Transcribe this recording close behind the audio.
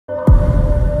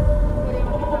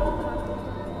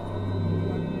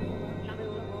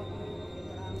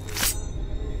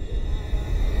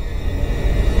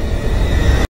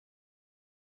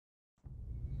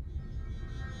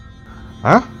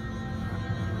Huh?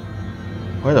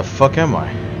 Where the fuck am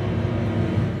I?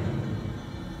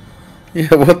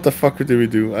 Yeah, what the fuck do we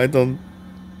do? I don't...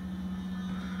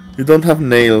 You don't have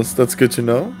nails, that's good to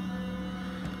know.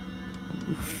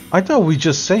 I thought we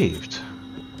just saved.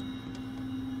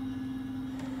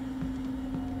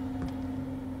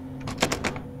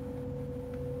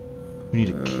 We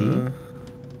need a key?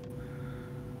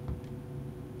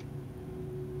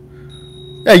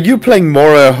 Yeah, you're playing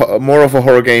more of a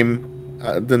horror game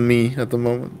than me at the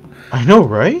moment. I know,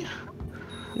 right?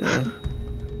 Yeah.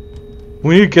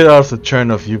 We need to get out of the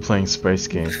trend of you playing space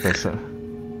games, because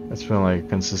that's been like a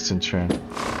consistent trend.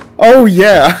 Oh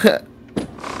yeah!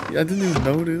 I didn't even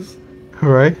notice.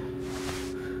 Right?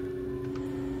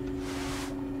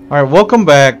 Alright, welcome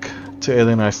back to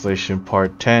Alien Isolation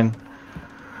Part 10.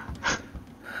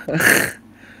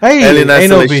 Hey! Alien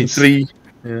Isolation beats. 3.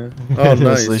 Yeah. Oh, Alien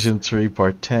nice. Isolation 3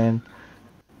 Part 10.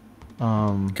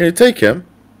 Can you take him?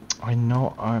 I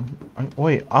know,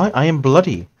 wait, I am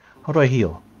bloody. How do I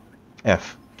heal?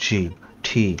 F, G,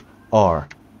 T, R,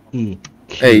 E,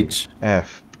 Q, H.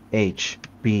 F, H,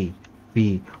 B,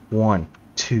 B, 1,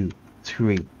 2,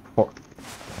 3, 4.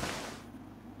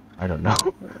 I don't know.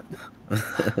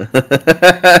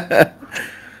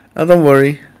 Oh, don't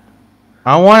worry.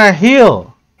 I wanna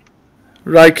heal!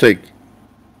 Right click.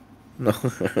 No.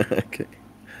 Okay.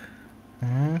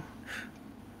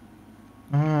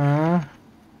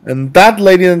 And that,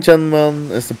 ladies and gentlemen,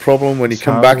 is the problem when you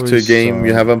come back to a game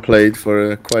you haven't played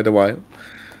for quite a while.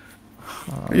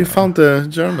 You found the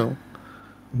journal.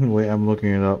 Wait, I'm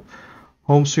looking it up.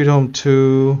 Home Sweet Home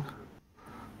 2.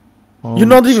 You're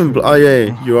not even... Oh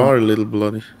yeah, you are a little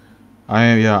bloody.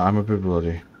 I'm a bit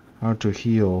bloody. How to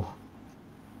heal.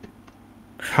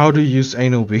 How to use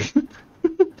anal bead.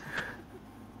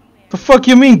 The fuck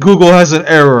you mean Google has an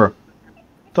error?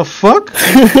 The fuck?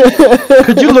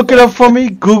 Could you look it up for me?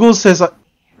 Google says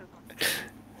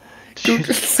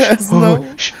Google says no.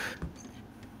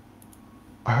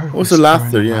 What's the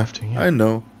laughter? Yeah, I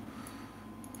know.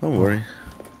 Don't worry.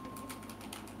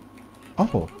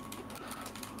 Oh.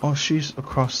 Oh, she's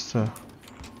across the...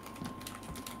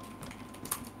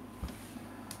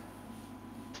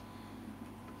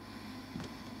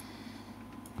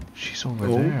 She's over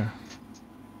there.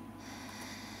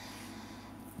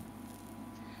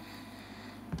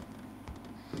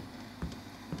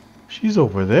 She's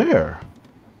over there.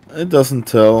 It doesn't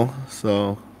tell,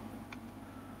 so...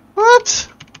 What?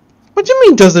 What do you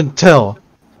mean doesn't tell?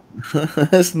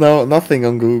 There's nothing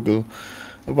on Google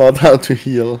about how to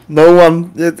heal. No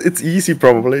one... It's easy,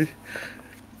 probably.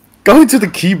 Go into the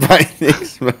key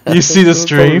bindings, man. You see the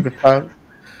stream?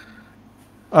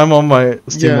 I'm on my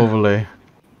Steam overlay.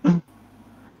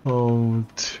 Oh,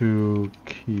 2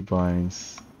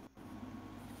 keybinds.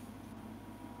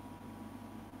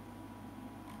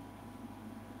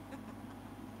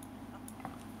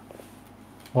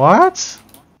 What?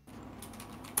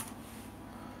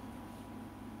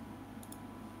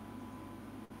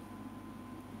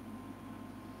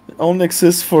 It only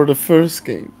exists for the first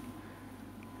game.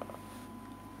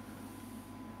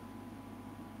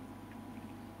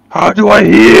 How do I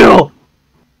heal?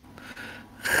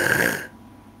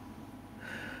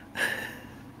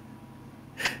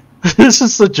 This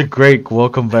is such a great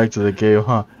welcome back to the game,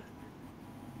 huh?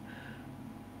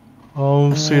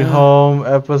 Home Sweet Home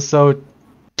episode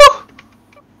 2.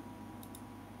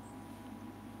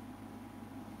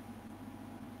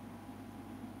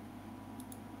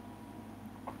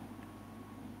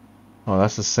 Oh,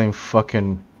 that's the same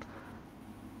fucking...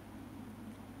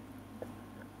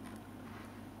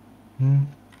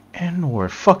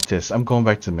 N-word. Fuck this. I'm going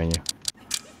back to the menu.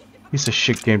 Piece of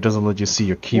shit game doesn't let you see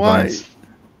your keybinds.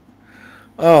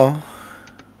 Oh.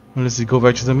 Unless you go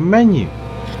back to the menu.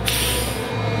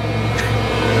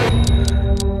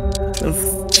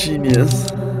 That's genius.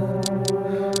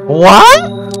 What?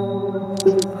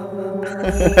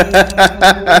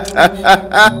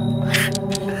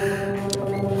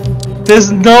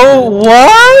 There's no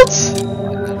what?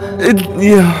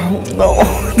 Yeah, no.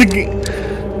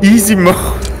 Easy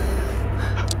mode.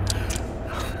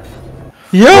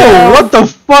 Yo, what the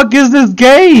fuck is this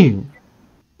game?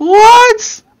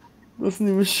 What? Doesn't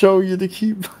even show you the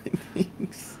key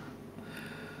bindings.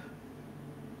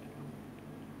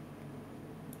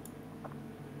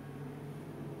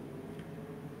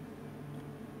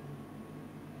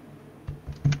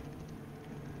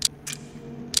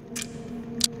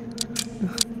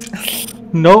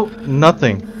 Nope,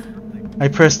 nothing. I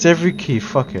pressed every key.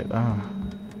 Fuck it.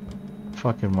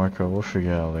 Fucking Marco, we'll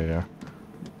figure it out later.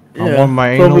 Yeah, I want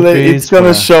my anal probably beads, it's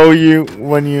gonna show you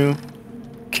when you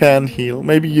can heal.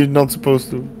 Maybe you're not supposed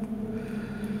to.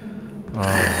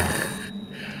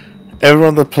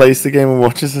 Everyone that plays the game and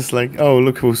watches is like, oh,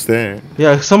 look who's there.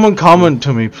 Yeah, someone comment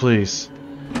to me, please.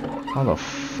 How the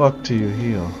fuck do you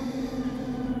heal?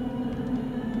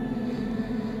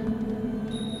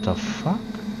 The fuck?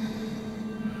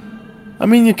 I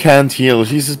mean, you can't heal.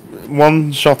 She's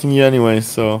one-shotting you anyway,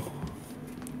 so...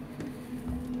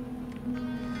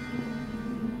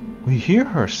 We hear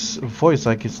her voice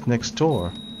like it's next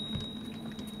door.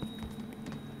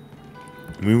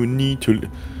 We would need to...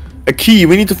 A key!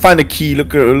 We need to find a key.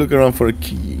 Look around for a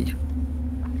key.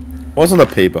 What's on the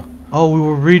paper? Oh, we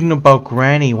were reading about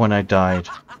Granny when I died.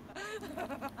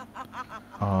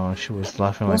 Oh, she was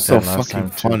laughing like That's that so last fucking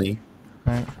time too. funny.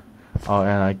 Right? Oh,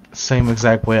 and same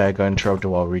exact way I got interrupted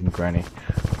while reading Granny.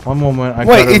 One moment, I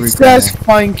Wait, gotta it read says Granny.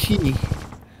 find key.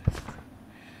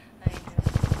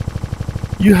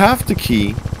 You have the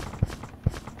key.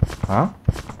 Huh?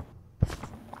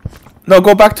 No,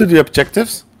 go back to the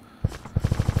objectives.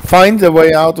 Find the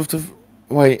way out of the...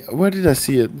 Wait, where did I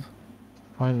see it?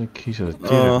 Find the key to the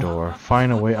theater door.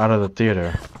 Find a way out of the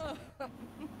theater.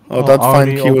 Oh, that find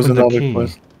already key was opened the another key.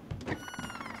 quest.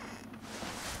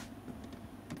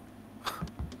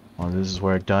 Oh, this is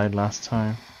where I died last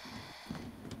time.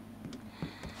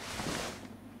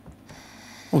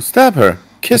 Oh, stab her.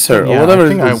 Kiss her, Yeah, or whatever I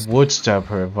think it I is. would stab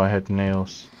her if I had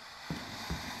nails.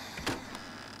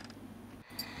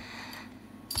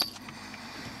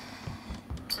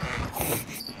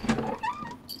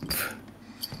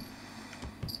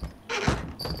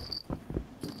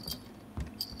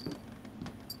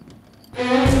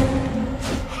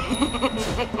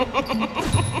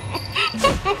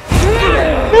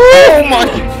 Oh my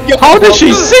god! How did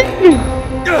she see me?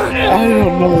 I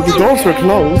don't know, the doors are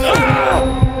closed.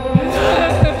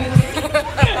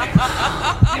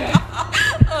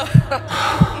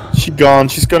 She gone,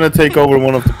 she's gonna take over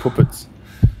one of the puppets.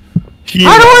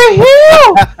 How do I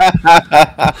heal?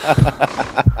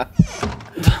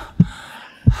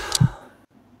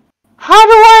 How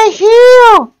do I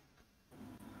heal?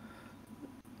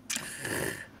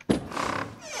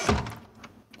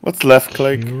 What's left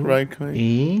click, Q, right click?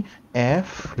 E,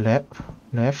 F,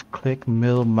 left click,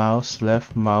 middle mouse,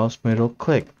 left mouse, middle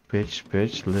click.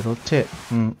 Bitch, little tit.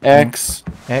 X,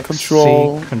 X,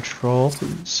 control, C, control,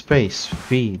 space,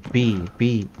 V,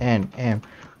 B, N, M,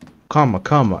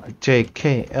 comma, J,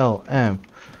 K, L, M,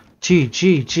 G,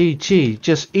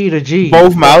 just eat a G.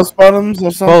 both mouse buttons or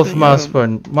something? Both mouse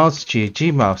button, mouse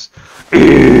G mouse.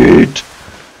 Eat!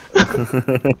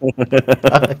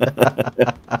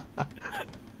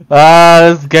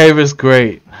 This game is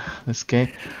great. This game.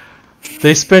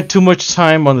 They spent too much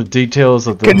time on the details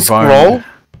of the Can you environment.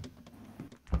 scroll?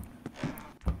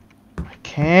 I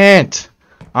can't.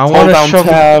 I Hold want to down show.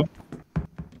 tab.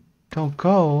 Don't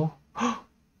go.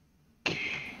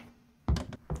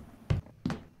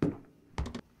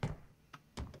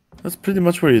 That's pretty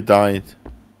much where you died.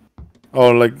 Oh,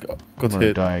 like, I'm got gonna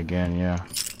hit. die again, yeah.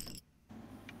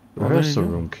 Oh, Where's the there you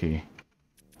go. room key?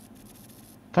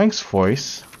 Thanks,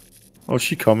 voice. Oh,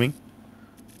 she coming.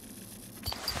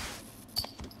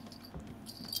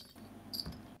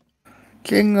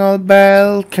 Jingle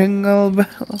bell, jingle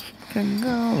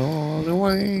all the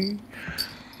way.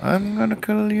 I'm gonna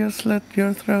kill you, slit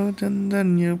your throat, and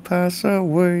then you pass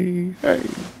away. Hey.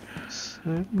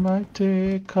 Slit my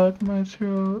dick, cut my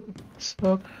throat,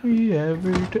 suck me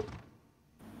every day.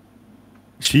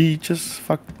 She just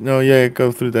fucked. No, yeah,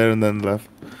 go through there and then left.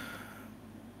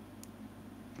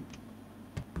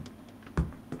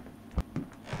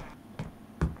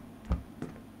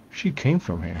 She came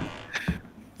from here.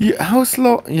 Yeah, how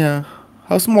slow? Yeah,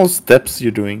 how small steps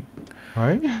you doing?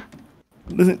 Right?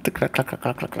 Listen, the clack, clack, clack,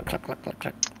 clack, clack, clack, clack, clack,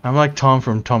 clack. I'm like Tom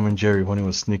from Tom and Jerry when he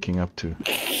was sneaking up to.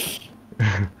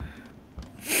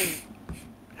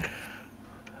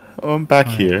 Oh, I'm back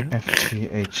here. F G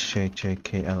H J J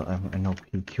K L M N O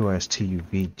P Q R S T U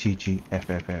V G G F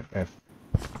F F F.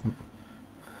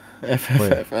 F F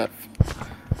F F.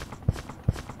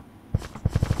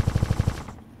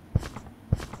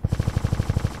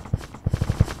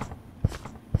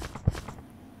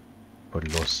 But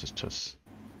Los Sisters.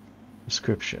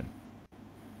 Description.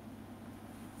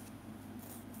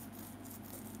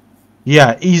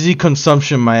 Yeah, easy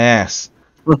consumption, my ass.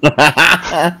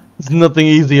 There's nothing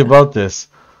easy about this.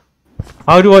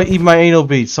 How do I eat my anal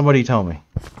beads? Somebody tell me.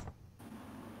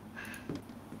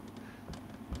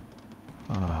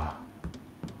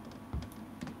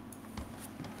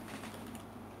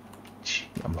 G.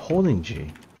 I'm holding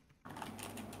G.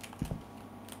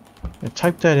 Yeah,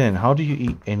 type that in. How do you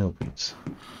eat anal beads?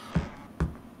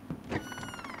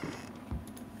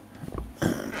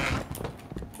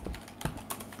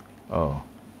 Oh.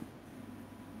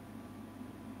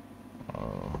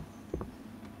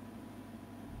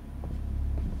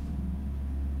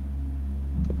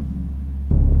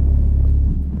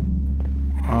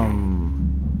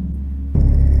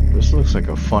 looks like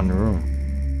a fun room.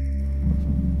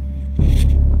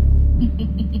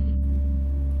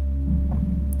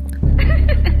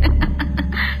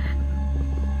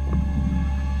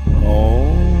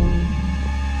 Oh.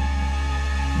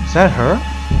 Is that her?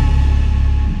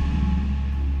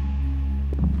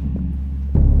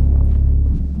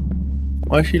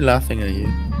 Why is she laughing at you?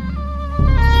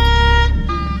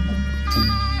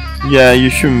 Yeah, you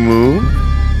should move.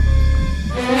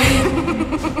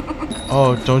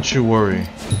 Oh, don't you worry.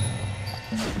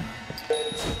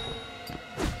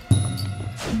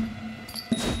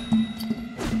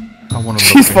 I want to.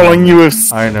 She's following you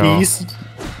with I know. skis.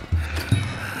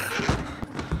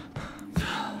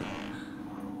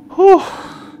 Whew.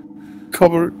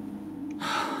 Covered.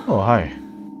 Oh, hi.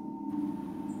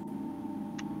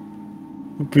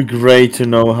 It'd be great to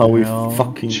know how we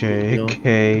fucking J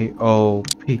K O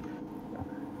P.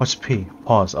 What's P?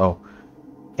 Pause. Oh.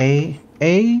 A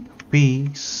B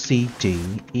C D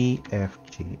E F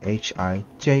G H I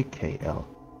J K L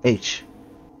H.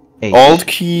 Alt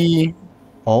key.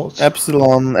 Alt.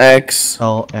 Epsilon X.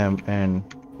 L M N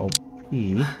O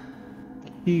P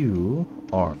Q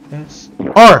R S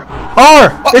R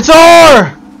R. It's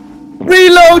R.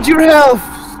 Reload your health.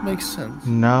 Makes sense.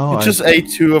 No, You just ate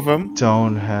 2 of them.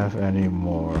 Don't have any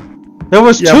more. There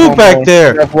was You have 2 back more.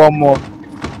 there. You have 1 more.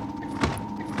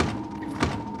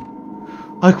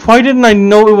 Like, why didn't I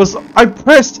know it was? I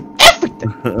pressed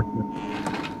everything.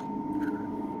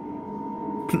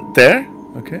 There?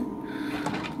 Okay.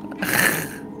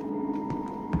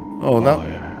 Oh, no. Oh,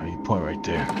 yeah, you point right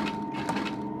there.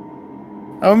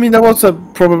 I mean, that was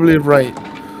probably right.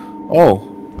 Oh.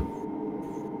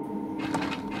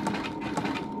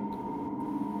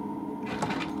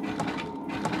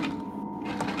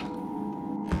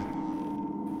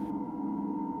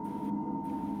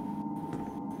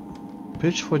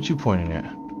 Bitch, what you pointing at?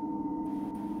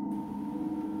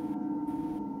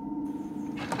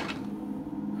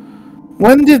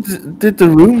 When did the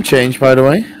room change, by the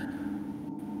way?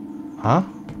 Huh?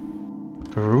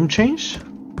 The room changed?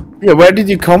 Yeah, where did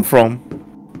you come from?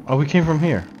 Oh, we came from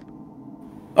here.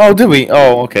 Oh, did we?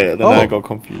 Oh, okay. Then I Oh. got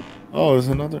confused. Oh, there's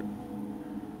another.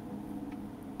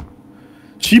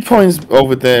 She points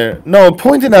over there. No,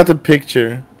 pointing at the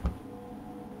picture.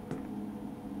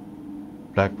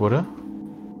 Black Buddha?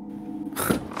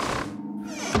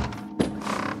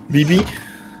 BB?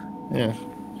 Yeah.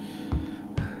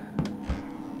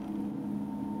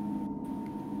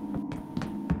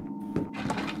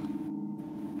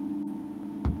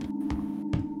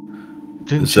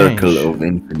 Didn't The circle change. of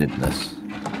infiniteness.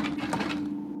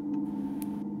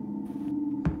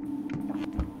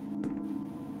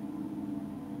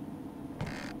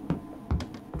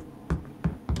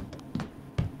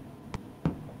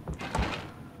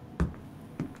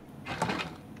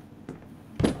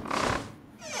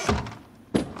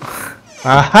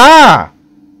 Aha!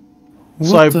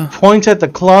 So I What the? point at the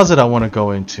closet I want to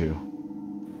go into.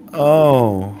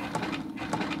 Oh.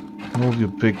 Move you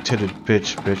big-titted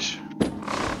bitch.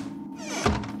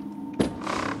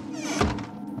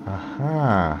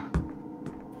 Aha.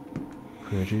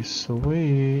 Pretty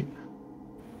sweet.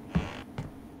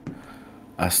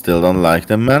 I still don't like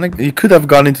them, man. You could have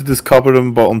gone into this cupboard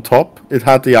on top. It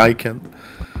had the icon.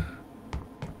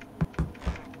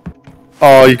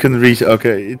 Oh, you can reach.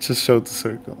 Okay, it just showed the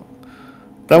circle.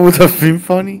 That would have been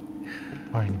funny.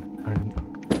 Fine.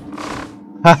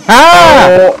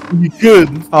 Haha! Oh, you could.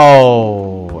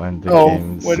 Oh, and the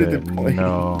game where did said it point?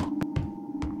 no.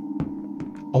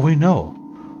 Oh wait, no.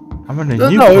 I'm in a No,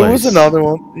 new no, place. it was another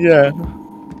one. Yeah.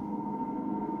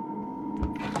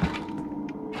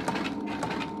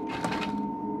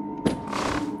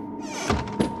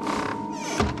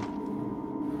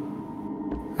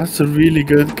 That's a really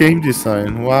good game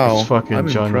design. Wow. It's fucking I'm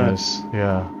genius.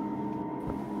 Yeah.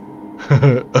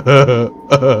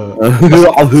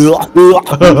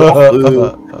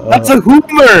 That's a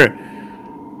humor.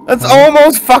 That's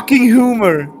almost fucking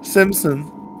humor, Simpson.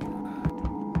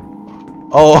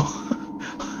 Oh.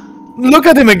 Look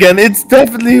at him again. It's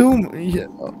definitely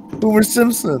Homer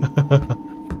Simpson.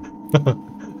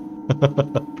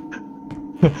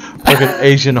 Like an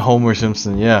Asian Homer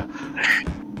Simpson, yeah.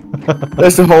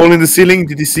 There's a hole in the ceiling.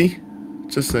 Did you see?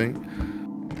 Just saying.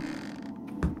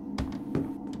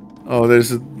 Oh,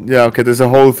 there's a okay. There's a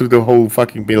hole through the whole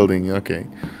fucking building. Okay.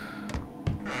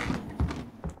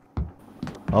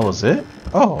 Oh, was it?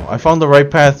 Oh, I found the right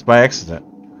path by accident.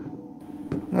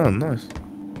 Oh, nice.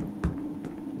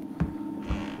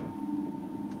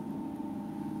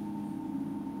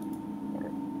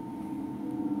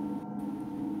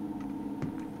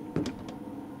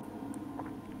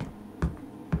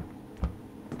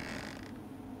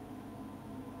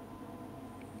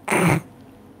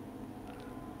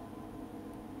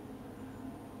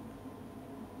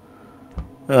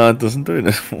 It doesn't do it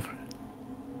anymore.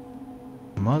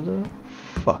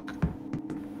 Motherfuck.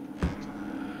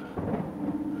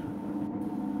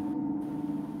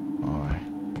 Alright.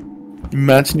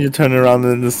 Imagine you turn around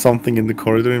and there's something in the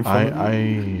corridor in front of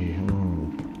you.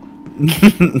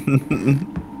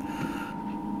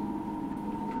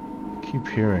 Keep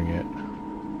hearing it.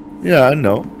 Yeah, I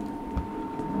know.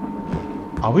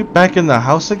 Are we back in the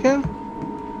house again?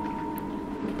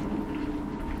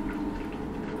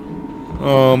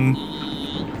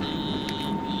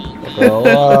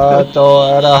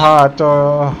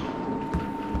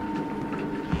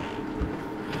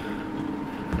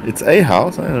 It's a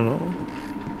house, I don't know.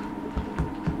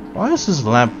 Why is this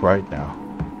lamp bright now?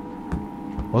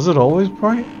 Was it always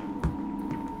bright?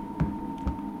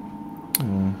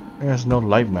 There's no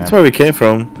light map. That's where we came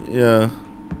from, yeah.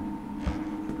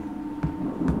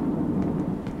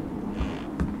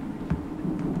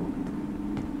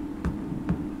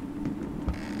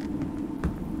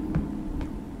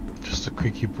 Just the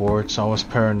creaky boards. I was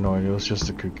paranoid. It was just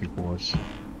the creaky boards.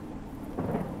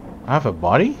 I have a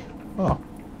body? Oh.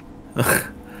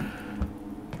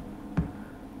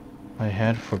 I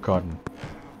had forgotten.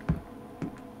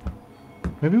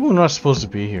 Maybe we're not supposed to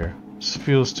be here. This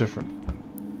feels different.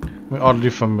 We're oddly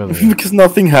familiar. Because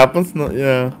nothing happens,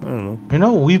 yeah, I don't know. You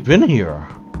know, we've been here.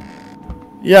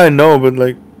 Yeah, I know, but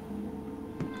like...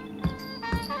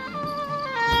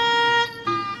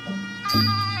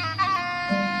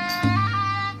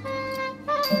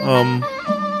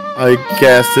 I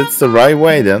guess it's the right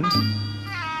way then.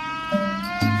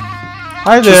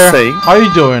 Hi there. How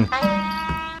you doing?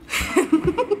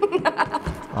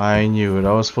 I knew it.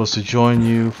 I was supposed to join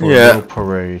you for a little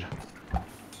parade.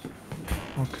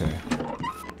 Okay.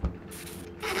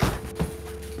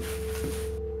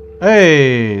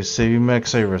 Hey, Savvy Mac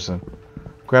Saverson.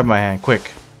 Grab my hand,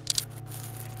 quick.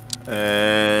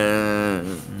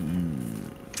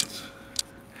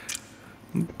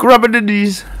 Grab it in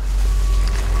these.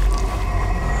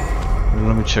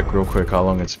 Let me check real quick how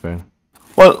long it's been.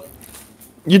 Well,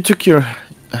 you took your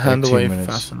hand away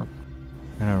fast enough.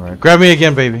 Alright. Grab me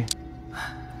again, baby.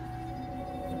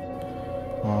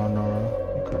 Oh no.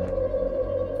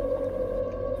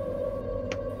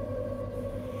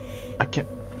 Okay.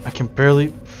 I can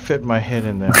barely fit my head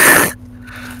in there.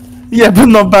 Yeah, but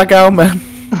not back out, man.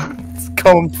 It's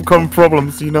common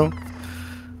problems, you know.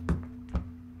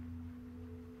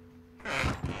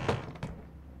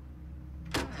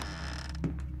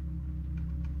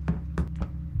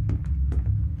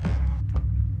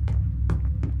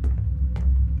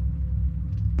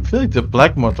 I feel like the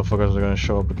black motherfuckers are gonna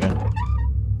show up again.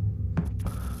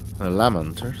 The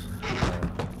lamenters.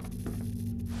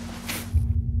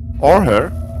 Or her.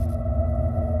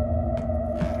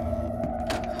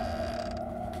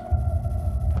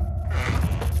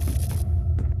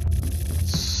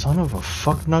 Son of a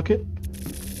fuck nugget.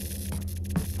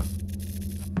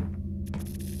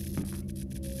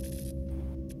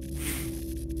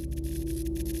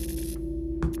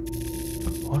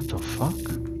 What the fuck?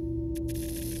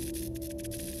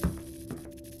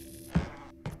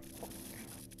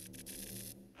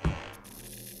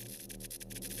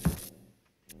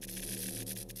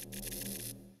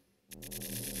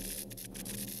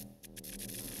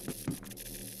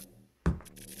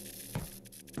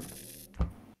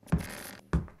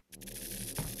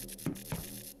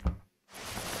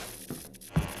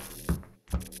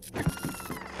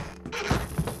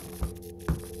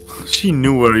 She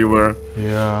knew where you were.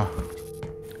 Yeah.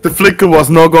 The flicker was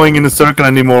not going in a circle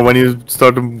anymore when you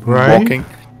started walking.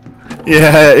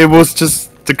 Yeah, it was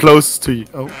just the closest to you.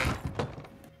 Oh.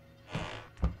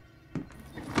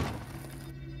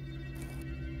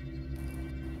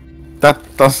 That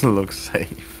doesn't look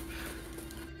safe.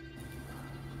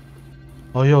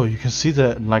 Oh yo, you can see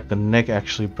that like the neck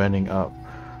actually bending up.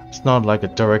 It's not like a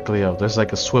directly up, there's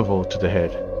like a swivel to the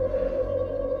head.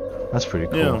 That's pretty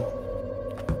cool. Yeah.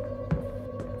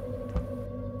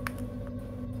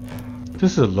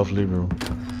 This is a lovely room.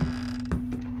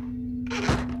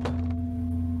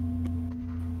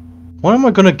 When am I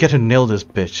gonna get to nail this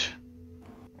bitch?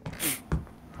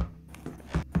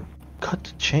 Cut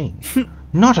the chain.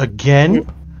 Not again!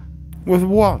 With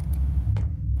what?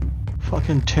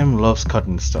 Fucking Tim loves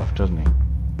cutting stuff, doesn't he?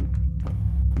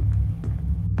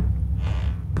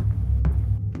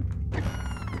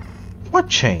 What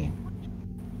chain?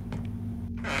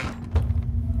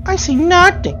 I see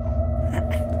nothing!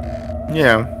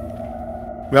 Yeah.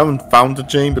 We haven't found the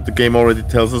chain, but the game already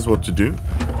tells us what to do.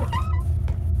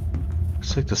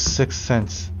 It's like the Sixth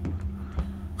Sense.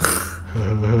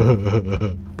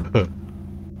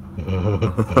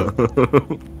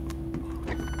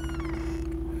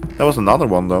 That was another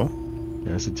one though.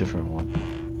 Yeah, it's a different one.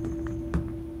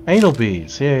 Anal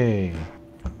beads, yay!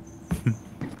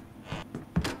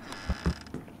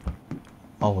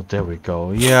 Oh, there we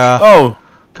go. Yeah. Oh,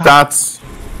 God that's.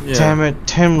 Yeah. damn it!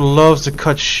 Tim loves to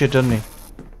cut shit, doesn't he?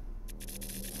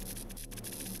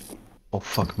 Oh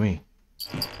fuck me!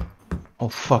 Oh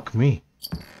fuck me!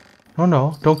 Oh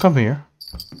no! Don't come here!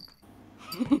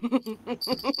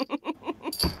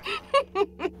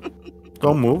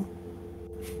 Don't move.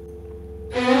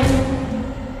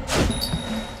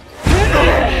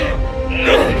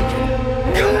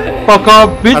 Fuck off,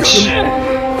 bitch!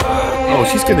 Oh,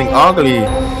 she's getting ugly.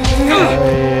 Yeah.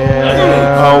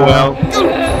 Oh well.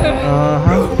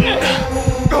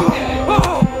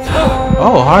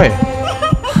 Oh hi.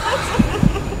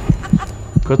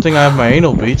 Good thing I have my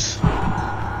anal beads.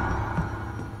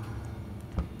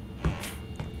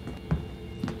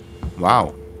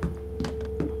 Wow.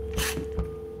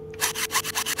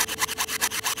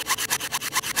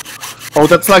 Oh,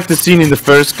 that's like the scene in the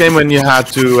first game when you had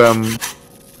to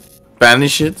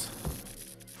banish it.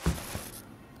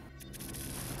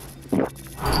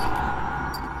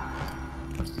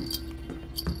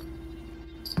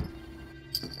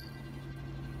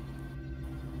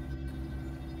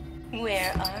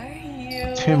 Where are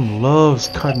you? Tim loves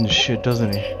cutting shit,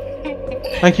 doesn't he?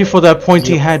 Thank you for that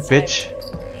pointy hat, bitch.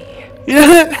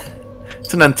 Yeah.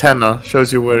 It's an antenna.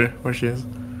 Shows you where she is.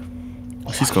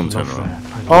 Oh, she's gonna turn around.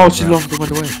 Oh, she lost the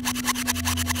way.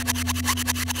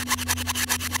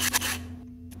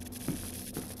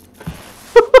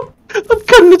 I'm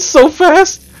cutting it so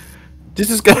fast. This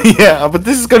is gonna but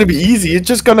this is gonna be easy. You're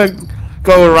just gonna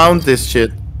go around this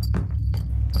shit.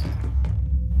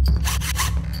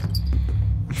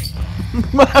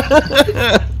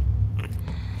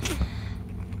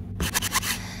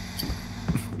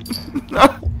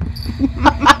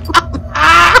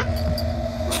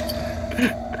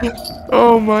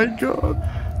 Oh my god.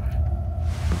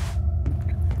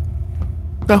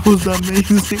 That was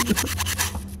amazing.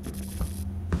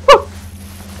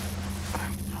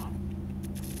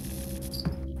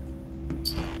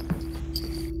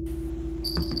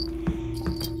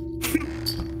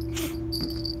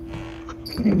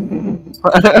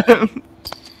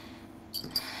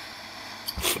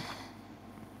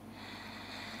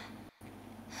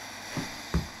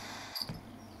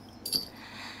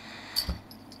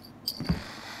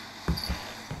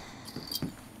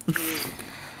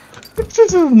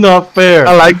 This is not fair.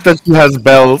 I like that she has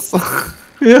bells.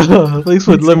 Yeah, at least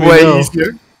would let me Way know.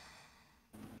 easier.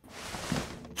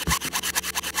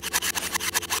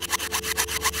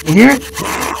 Here?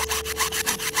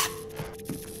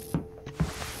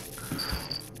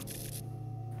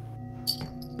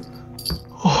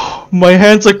 Oh, my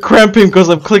hands are cramping because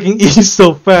I'm clicking E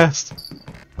so fast.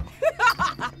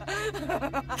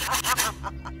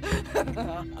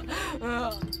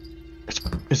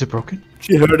 Is it broken?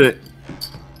 She heard it.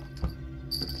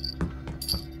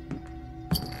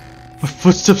 My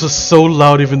footsteps are so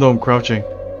loud even though I'm crouching.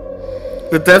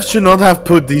 The devs should not have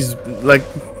put these like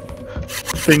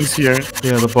things here.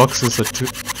 Yeah, the boxes are too...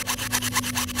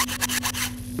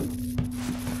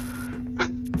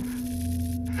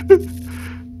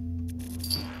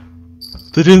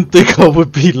 They didn't think I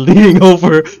would be leaning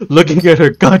over looking at her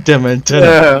goddamn antenna.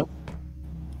 Yeah.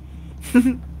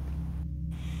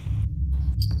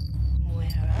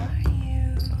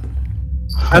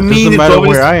 I mean, it's matter always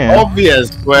where I am.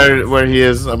 obvious where he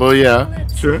is. But yeah,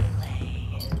 sure.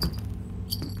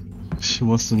 She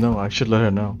wants to know. I should let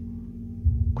her know.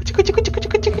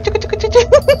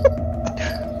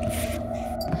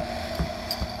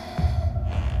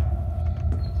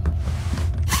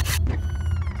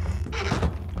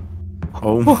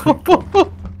 Oh my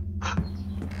god.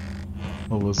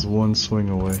 I was one swing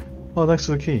away. Oh, next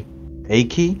to the key. A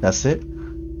key? That's it?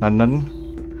 Not nothing?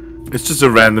 It's just a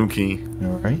random key.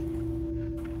 Alright.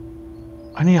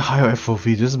 I need a higher FOV.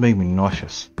 This is making me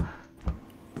nauseous.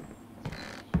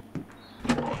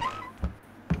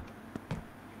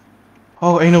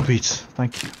 Oh, anal beats.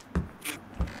 Thank you.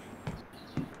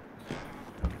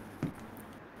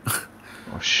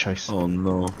 Oh, shice. Oh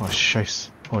no. Oh, shice.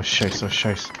 Oh, shice. Oh,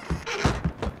 shice.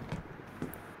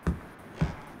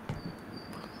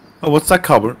 Oh, what's that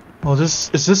cover? Oh, this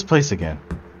is this place again.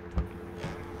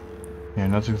 Yeah,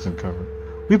 nothing's uncovered.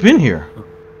 We've been here.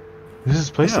 This is this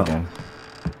place Yeah. again.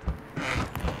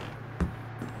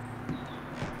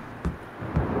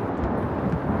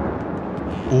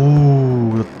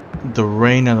 Ooh, the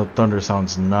rain and the thunder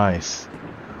sounds nice.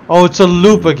 Oh, it's a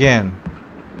loop again.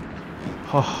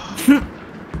 Oh.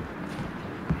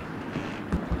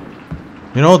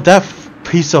 You know, that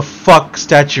piece of fuck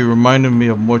statue reminded me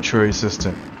of Mortuary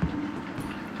Assistant.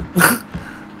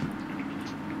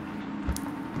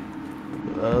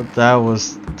 That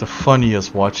was the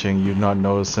funniest watching you not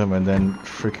notice him and then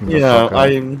freaking the Yeah, fuck I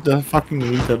out. am the fucking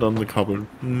retard on the cupboard.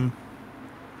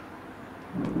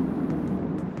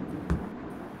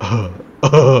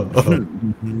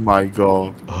 My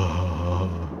god.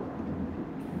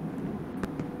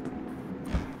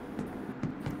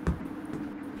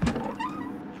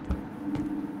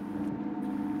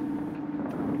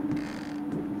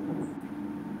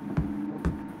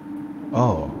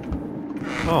 Oh.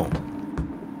 Oh.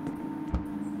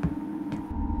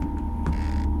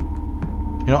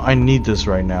 You know, I need this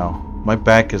right now. My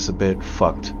back is a bit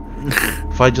fucked.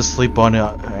 If I just sleep on it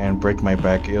and break my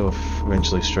back, it'll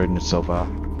eventually straighten itself out.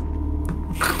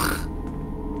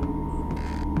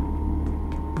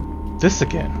 This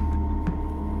again.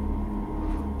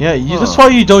 Yeah, that's why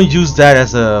you don't use that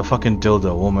as a fucking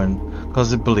dildo, woman.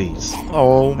 Because it bleeds.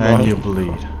 Oh my. And you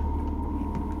bleed.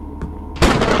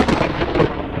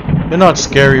 You're not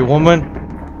scary, woman.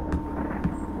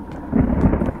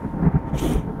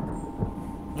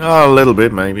 A little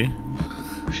bit, maybe.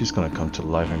 She's gonna come to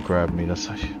life and grab me. That's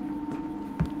how she...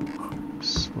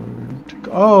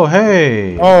 Oh,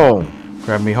 hey! Oh.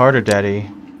 Grab me harder, daddy.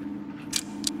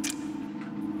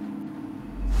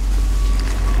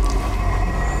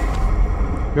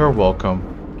 You're welcome.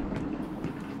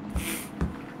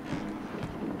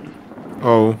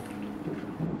 Oh.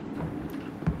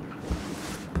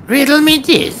 Riddle me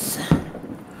this.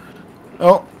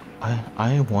 Oh.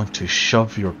 I want to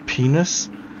shove your penis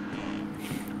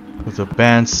with a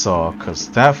bandsaw, cause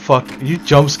that fuck... You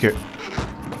jump scared.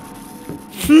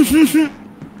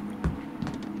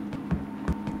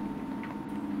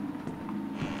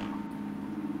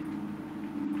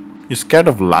 You scared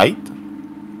of light?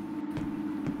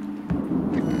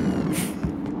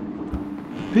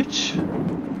 Bitch.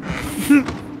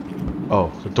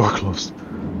 Oh, the door closed.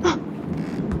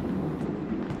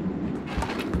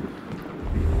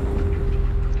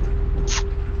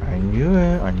 I knew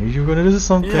it. I knew you were gonna do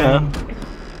something. Yeah.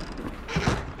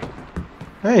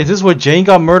 Hey, is this where Jane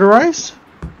got murderized?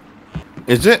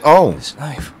 Is it? Oh. This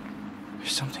knife.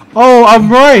 There's something. Oh,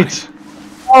 I'm right!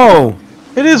 Oh.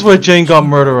 It is where Jane got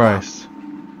murderized.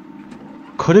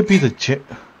 Could it be the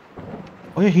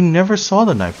Oh yeah, he never saw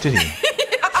the knife, did he?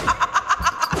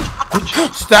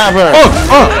 Stab her.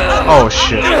 Oh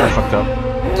shit, I fucked up.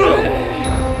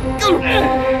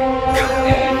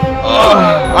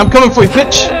 I'm coming for you,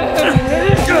 bitch!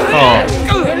 Oh.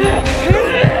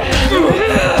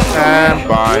 And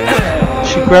bye.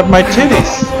 She grabbed my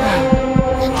titties.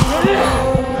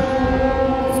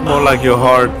 It's more like your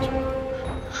heart.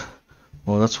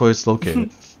 Well, that's where it's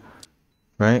located.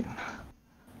 Right?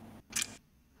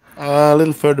 A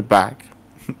little further back.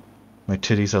 My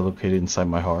titties are located inside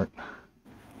my heart.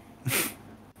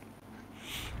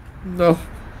 No.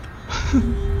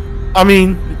 I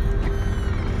mean...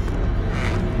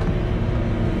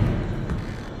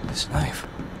 This knife.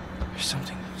 There's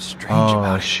something strange Oh,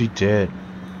 about it. she did.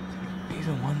 Be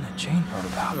the one that Jane wrote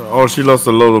about. Oh, she lost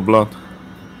a lot of blood.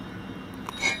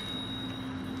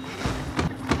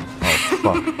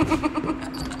 Fuck.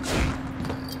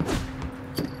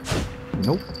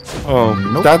 Nope. Oh,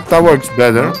 Nope. that works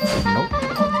better. Nope.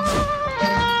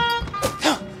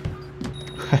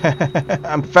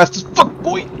 I'm fast as fuck,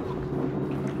 boy!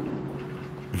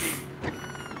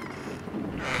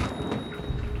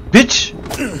 Bitch!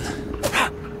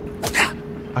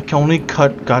 I can only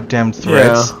cut goddamn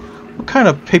threads. Yeah. What kind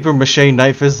of paper mache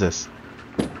knife is this?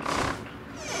 Did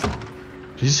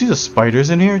you see the spiders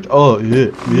in here? Oh,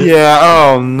 yeah. Yeah,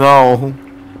 oh no.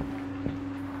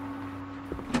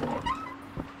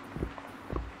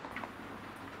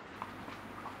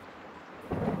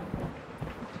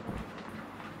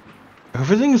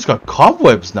 Everything's got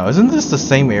cobwebs now. Isn't this the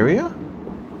same area?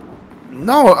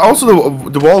 No, also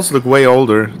the walls look way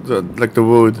older, like the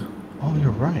wood. Oh,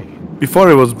 you're right. Before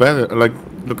it was better, like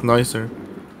look nicer.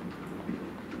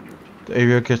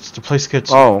 The place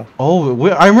gets... Oh. Oh,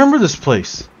 I remember this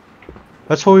place.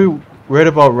 That's what we read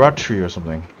about Ratri or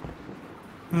something.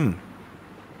 Hmm.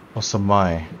 Oh,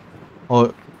 Samai.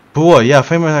 Oh, Bua. Yeah,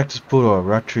 famous actress Bua,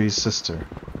 Ratri's sister.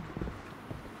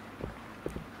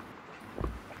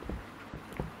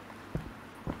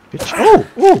 Bitch. Oh,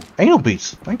 oh, anal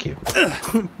beads. Thank you.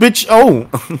 Bitch, oh!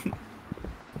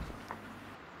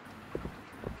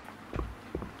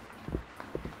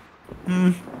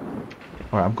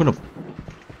 Alright, I'm gonna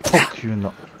poke you in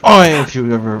the eye if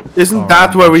you ever... Isn't Oh,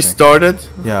 that where we okay. started?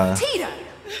 Yeah. Tita!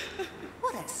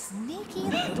 What a sneaky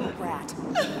little rat.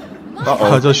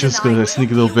 I thought she was gonna be a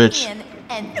sneaky little bitch.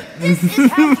 And this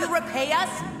is how you repay us?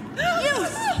 You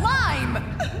slime!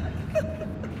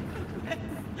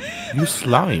 You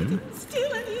slime?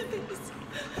 Steal any of these.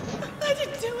 I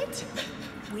didn't do it.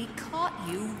 We caught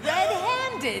you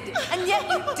red-handed, and yet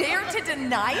you dare to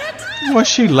deny it? Was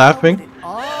she laughing? How would it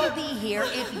all be here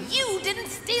if you didn't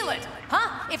steal it?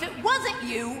 Huh? If it wasn't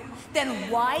you, then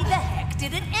why the heck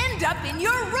did it end up in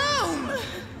your room?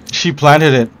 She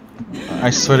planted it. I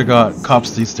swear to God,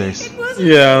 cops these days.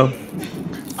 Yeah.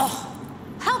 Oh,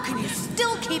 how can you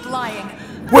still keep lying?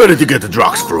 Where did you get the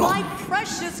drugs from? My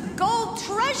precious gold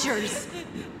treasures.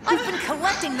 I've been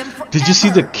collecting them forever. Did you see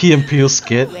the Key and Peele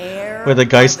skit where the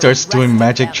guy starts doing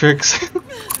magic tricks?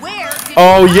 Where did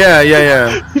Oh yeah.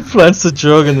 He plants the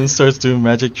drug and then starts doing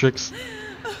magic tricks.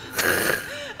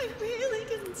 I really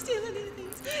didn't steal any of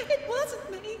these. It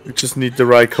wasn't me. You just need the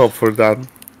right cop for that.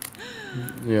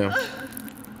 Yeah.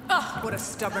 Oh, what a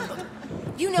stubborn little.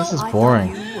 You know, This is I thought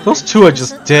boring. you were Those an two are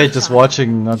just innocent dead, just child.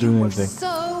 watching, not doing You were anything.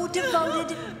 so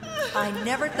devoted. I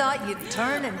never thought you'd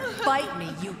turn and bite me,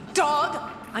 you dog.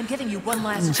 I'm giving you one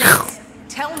last chance.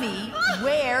 Tell me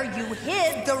where you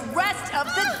hid the rest of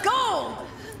the gold.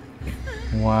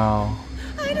 Wow.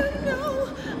 I don't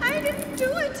know. I didn't do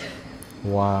it.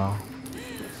 Wow.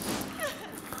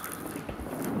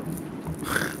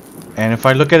 And if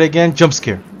I look at it again, jump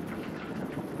scare.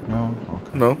 No?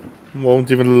 Okay. No, won't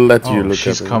even let you Oh, look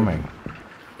she's at it. coming.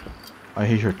 I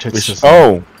hear her tits just...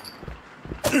 Oh,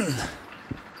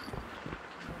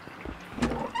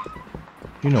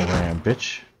 You know where I am,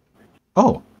 bitch.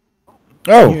 Oh,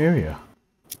 new oh, area.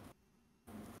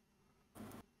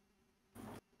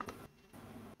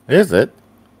 is it?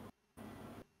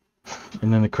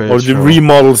 And then the Or credits it show.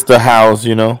 remodels the house,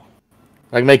 you know,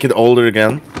 like make it older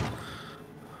again.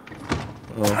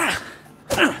 Oh.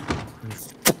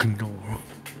 Fucking no.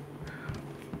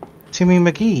 Timmy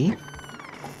McGee.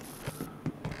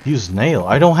 Use nail.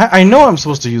 I don't have. I know I'm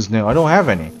supposed to use nail. I don't have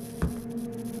any.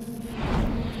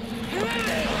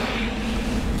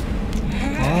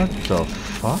 What the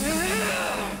fuck?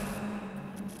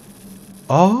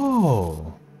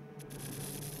 Oh.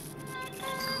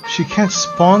 She can't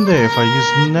spawn there if I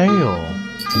use nail.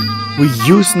 We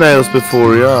used nails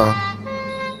before, yeah.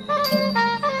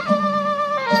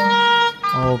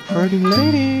 Oh, pretty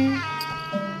lady.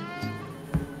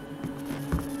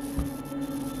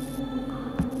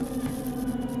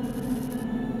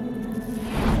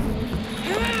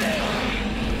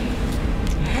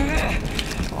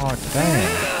 Oh,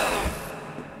 damn.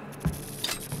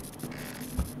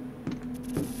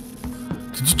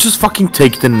 Did you just fucking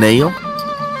take the nail?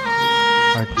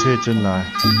 I did, didn't I?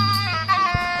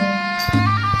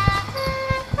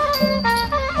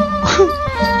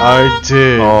 I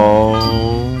did.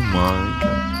 Oh my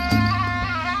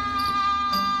god.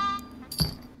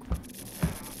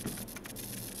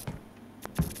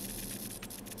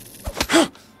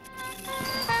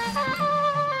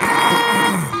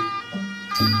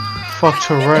 Fucked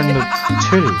her right in the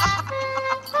titties.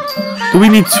 Do we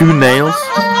need 2 nails?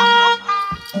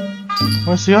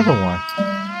 Where's the other one?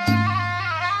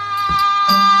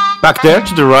 Back there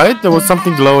to the right, there was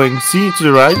something glowing. See to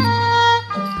the right?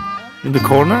 In the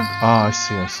corner? Ah, I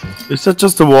see, I see. Is that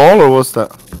just a wall or what's that?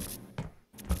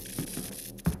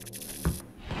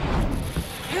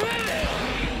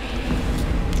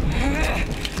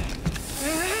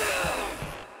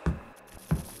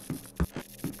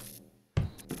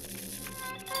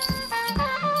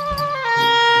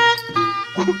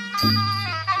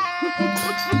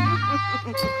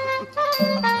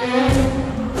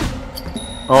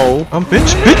 Oh.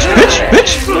 Bitch, bitch, bitch,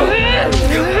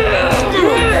 bitch!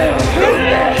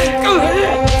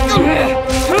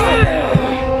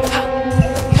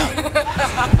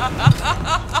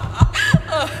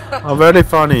 Oh, very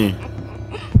funny.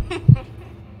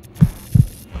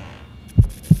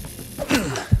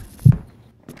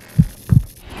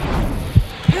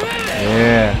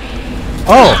 Yeah.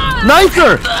 Oh!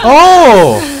 Nicer!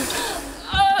 Oh!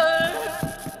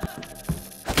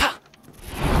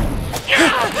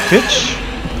 Bitch!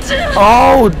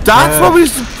 Oh, that's what we're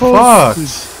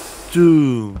supposed Fucked. to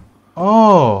do.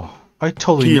 Oh! I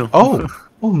totally... Kill. Oh!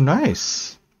 Oh,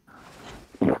 nice.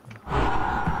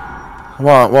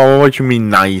 What you mean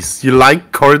nice? You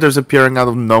like corridors appearing out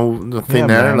of no thin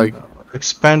Yeah, air? man. Like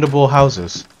Expandable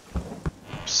houses.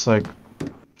 It's like...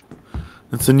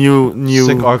 it's a new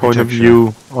Sick point of architecture.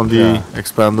 view on the Yeah.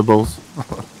 expandables.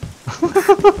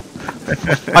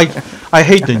 I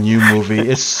hate the new movie.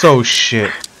 It's so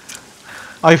shit.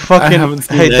 I fucking haven't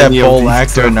seen hate that any of bold these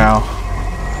actor stuff. now.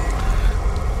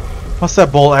 What's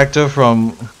that bold actor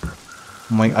from?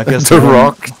 I guess The there were-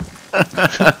 Rock.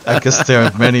 I guess there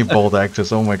are many bold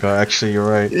actors. Oh my god, actually you're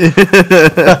right.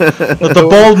 The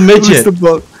bold midget.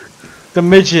 The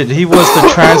midget, he was the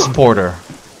transporter.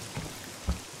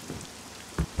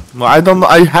 Well, I don't know.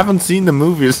 I haven't seen the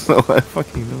movies, so I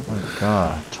fucking know. Oh my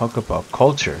god, talk about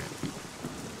culture.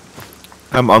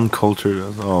 I'm uncultured.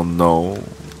 Oh no.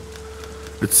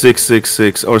 It's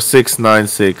 666 or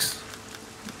 696.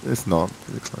 It's not.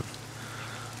 It's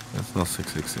not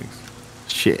 666.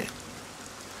 Shit.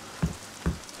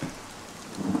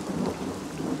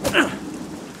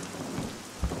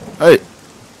 Hey.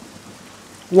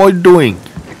 What are you doing?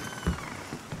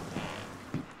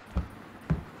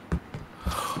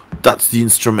 That's the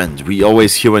instrument we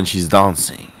always hear when she's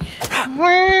dancing.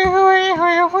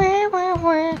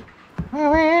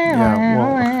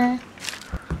 Yeah,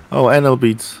 oh, NL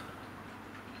beats.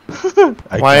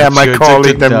 Why am I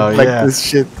calling them now, like yeah. this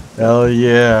shit? Hell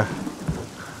yeah.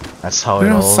 That's how it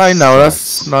We're all outside now, that's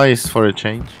starts. nice for a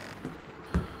change.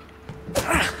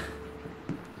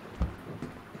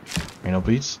 Anal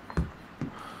beats?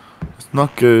 It's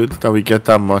not good that we get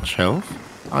that much health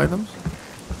items.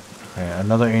 Okay,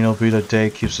 another anal beat a day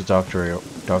keeps the doctor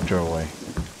away.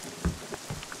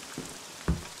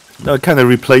 No, it kind of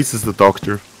replaces the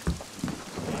doctor.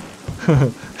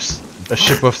 A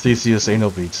ship of Theseus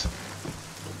anal beats.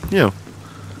 Yeah.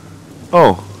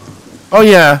 Oh. Oh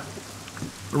yeah.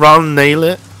 Round nail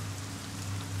it.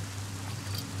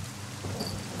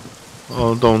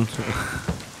 Oh, don't.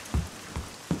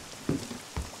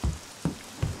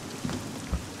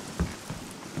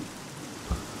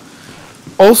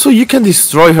 Also, you can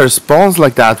destroy her spawns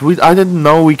like that. I didn't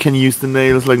know we can use the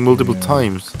nails like multiple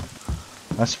times.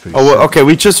 That's pretty Oh, well, sick. okay.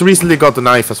 We just recently got the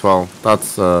knife as well.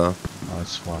 That's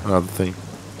That's why. another thing.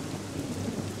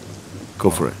 Go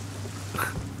for it.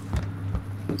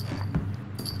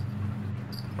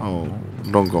 Oh,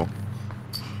 don't go.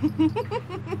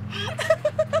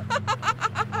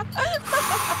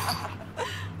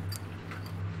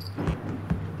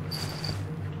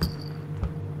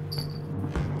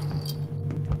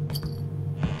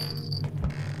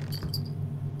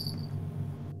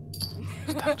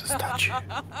 Stop the statue.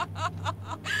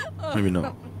 Maybe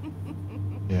not.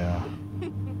 Yeah.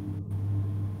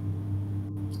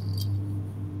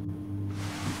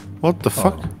 What the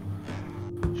fuck?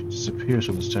 She disappears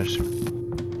from the statue.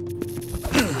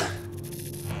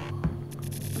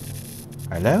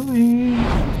 Hello?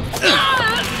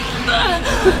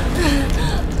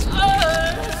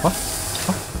 What?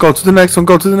 Go to the next one.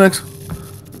 Go to the next one.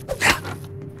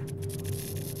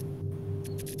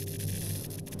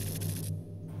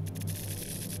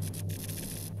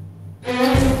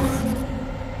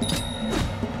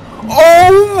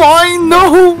 Oh my,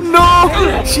 no, no!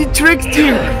 She tricked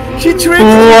you! She tricked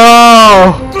you!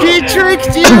 Wow! She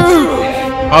tricked you!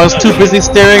 I was too busy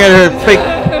staring at her fake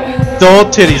doll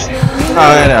titties.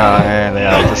 I know, and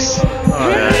yeah, just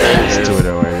do it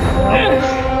away.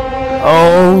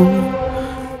 Oh.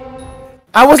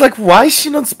 I was like, why is she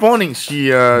not spawning? She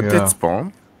did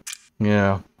spawn.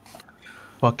 Yeah.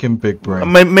 Fucking big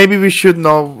brain. Maybe we should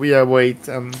know. Yeah, wait.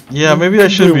 Yeah, maybe I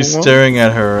shouldn't be staring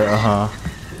at her.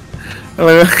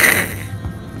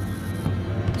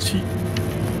 She.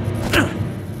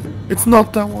 It's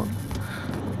not that one.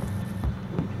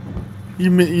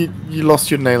 You lost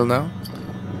your nail now.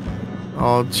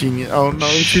 Oh, genius! Oh no,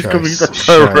 she's coming to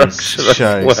direction as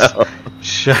well.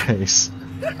 Scheiß.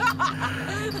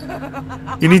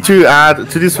 You need to add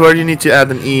to this word. You need to add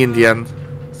an e in the end,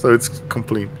 so it's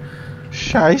complete.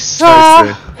 Scheiße.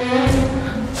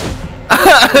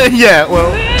 Yeah,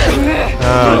 well.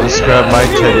 Just grab my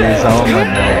titties. I want my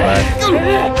nail back.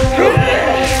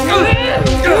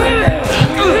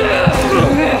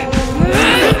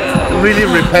 Really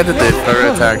repetitive, her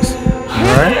attacks.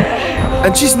 Alright?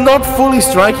 And she's not fully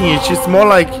striking you, she's more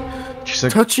like She's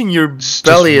like, touching your just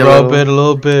belly a rub little. it a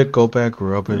little bit, go back,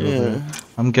 rub it a little bit.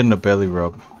 I'm getting a belly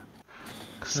rub.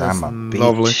 Cause I'm a bitch.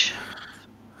 Lovely.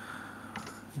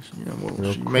 Yeah, well,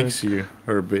 Real she quick. makes you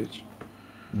her bitch.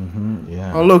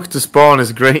 Yeah. Oh look, the spawn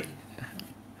is great.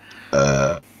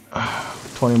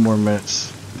 20 more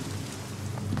minutes.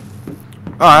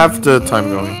 Oh, I have the time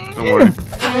going, don't worry.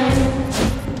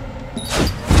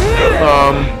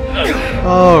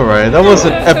 Alright, that was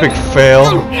an epic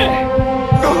fail.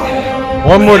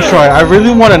 One more try. I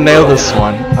really want to nail this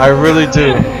one. I really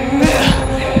do.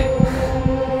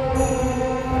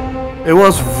 It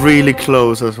was really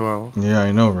close as well. Yeah,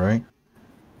 I know, right?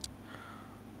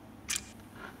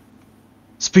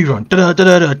 Speedrun.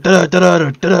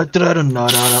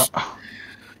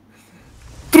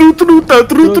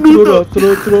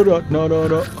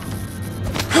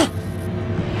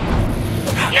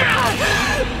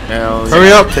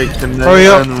 Hurry up! Take the Hurry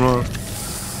up! and run.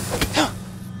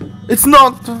 It's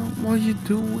not. What are you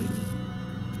doing?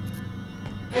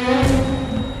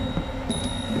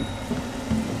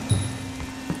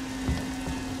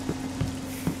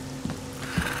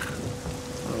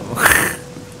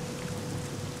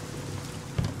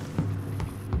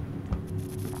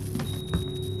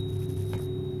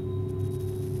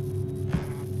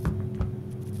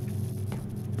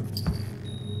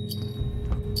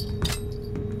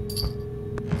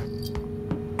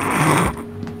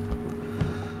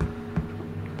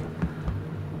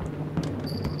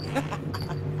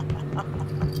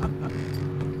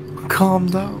 calm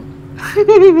down.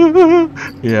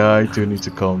 Yeah, I do need to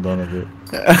calm down a bit.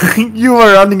 You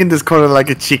were running in this corner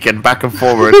like a chicken, back and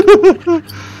forward. You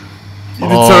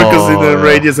did circles in a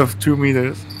radius of 2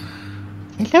 meters.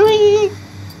 Hello.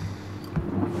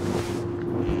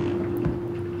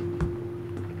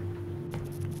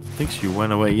 I think she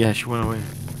went away. Yeah, she went away.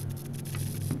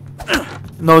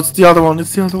 No, it's the other one.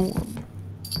 It's the other one.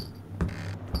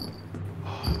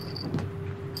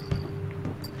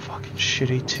 Fucking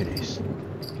shitty titties.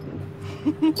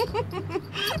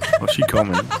 Oh, she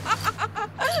coming.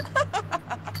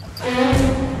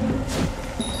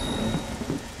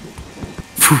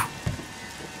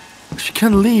 She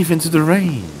can leave into the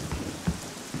rain.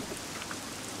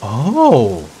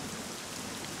 Oh.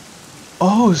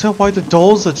 Oh, is that why the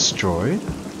dolls are destroyed?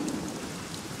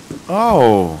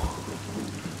 Oh.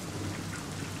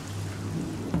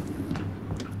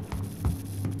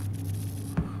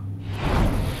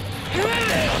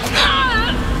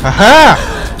 Aha!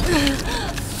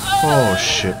 Oh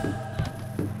shit.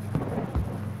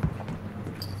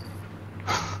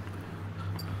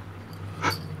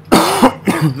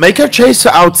 Make her chase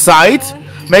her outside.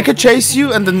 Make her chase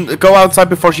you and then go outside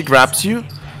before she grabs you.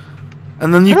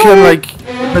 And then you can like...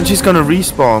 Then she's gonna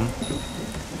respawn.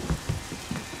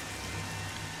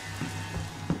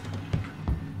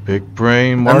 Big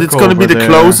brain Marco. And it's gonna be the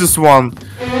closest one.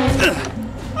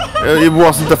 It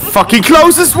wasn't the fucking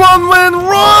closest one, man!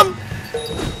 Run!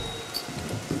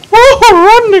 Oh,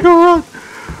 run, nigga, run!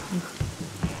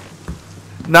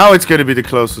 Now it's gonna be the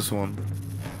closest one.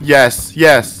 Yes,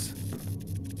 yes.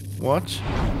 Watch.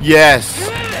 Yes.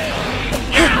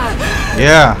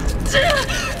 Yeah.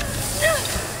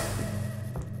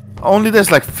 Only there's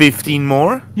like 15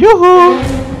 more. Yoo-hoo!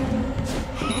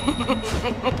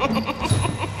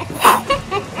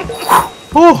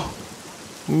 Oh!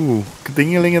 Ooh,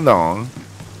 ding-a-ling-a-dong.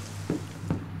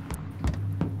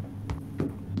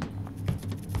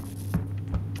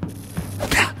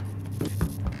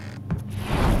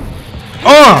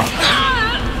 Oh!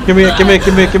 Give me it, give me it,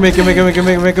 give me it, give me it, give me it, give me it, give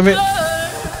me it, give me it, give me it.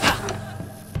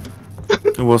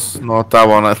 It was not that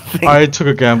one, I think. I took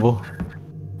a gamble.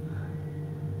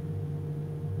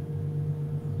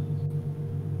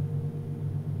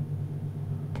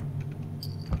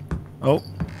 Oh.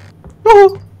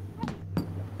 Yoo-hoo!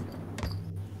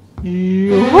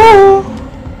 Yoo-hoo!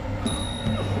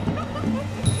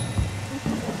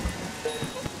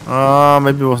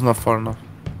 Maybe it was not far enough.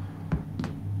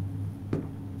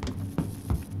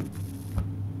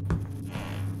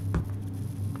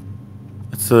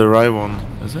 It's the right one,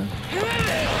 is it?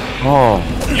 Oh.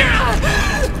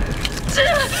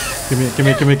 Give me it, give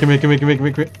me it, give me it, give me it, give me it, give me it, give me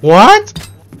it, give me it. What?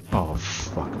 Oh,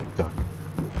 fuck. Duck.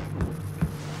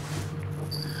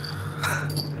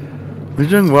 We're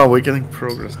doing well, we're getting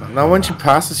progress now. Now when she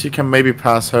passes, you can maybe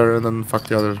pass her and then fuck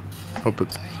the other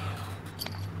puppet.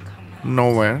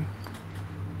 Nowhere.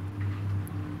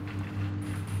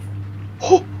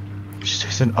 Oh!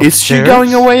 She's in upstairs. Is she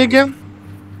going away again?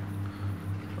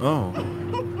 Oh.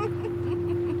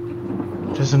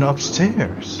 There's an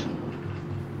upstairs.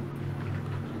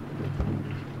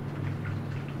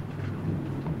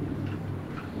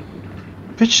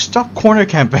 Bitch, stop corner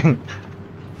camping.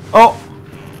 Oh!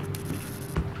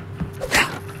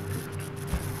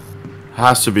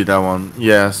 Has to be that one,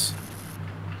 yes.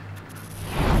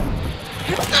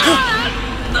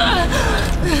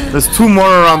 There's 2 more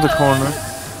around the corner.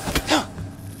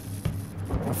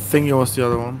 I think it was the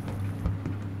other one.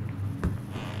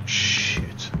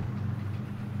 Shit.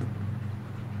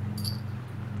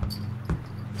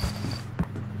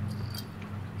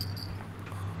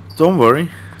 Don't worry.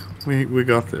 We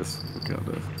got this. We got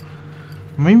this.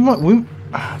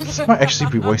 This might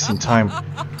actually be wasting time.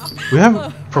 We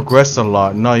haven't progressed a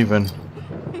lot, not even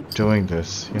doing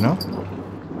this, you know?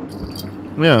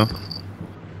 Yeah.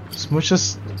 As much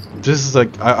as this is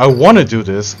like, I want to do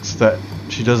this, so that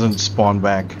she doesn't spawn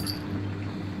back.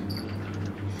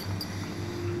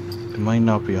 It might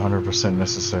not be 100%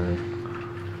 necessary.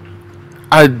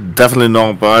 I definitely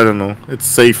know, but I don't know. It's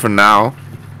safe for now.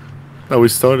 That we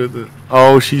started it.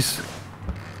 Oh, she's...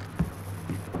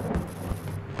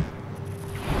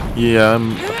 Yeah,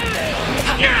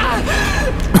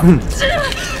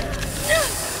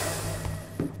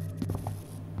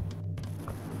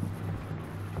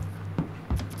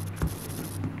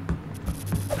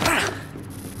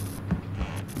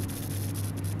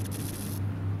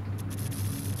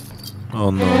 Oh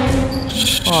no.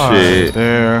 Hi Shit.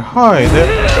 there. Hi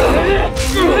there.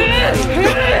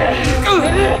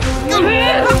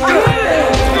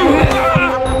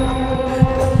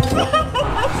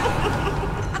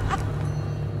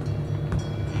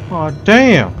 Oh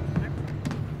damn.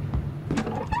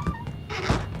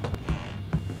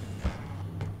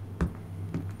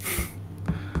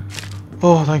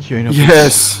 Oh, thank you, Anal.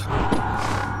 Yes. What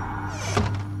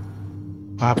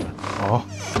happened? Oh,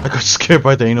 I got scared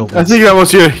by the anal. I think that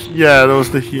was your. Yeah, that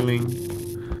was the healing.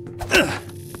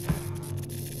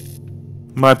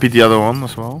 Might be the other one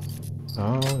as well.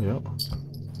 Oh, yep.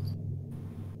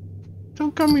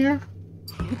 Don't come here.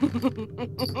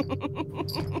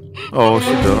 Oh,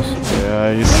 she does.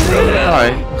 Yeah, you see. Hi.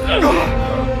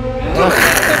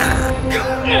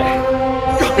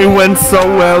 It went so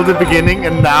well at the beginning,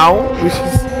 and now we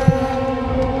just.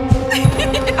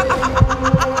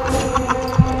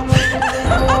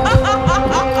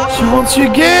 She wants you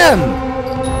again.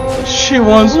 She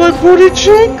wants my booty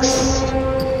cheeks.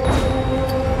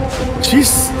 She's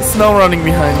snow running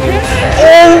behind me.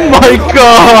 Oh my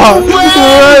god!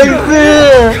 Right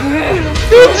there!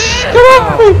 Bitch, get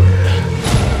off me!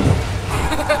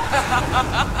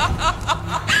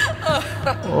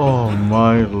 Oh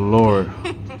my lord.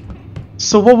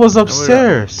 So what was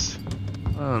upstairs?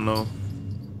 I don't know.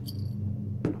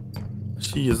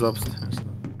 She is upstairs.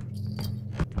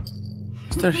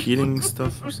 Is there healing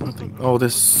stuff or something? Oh,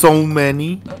 there's so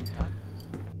many.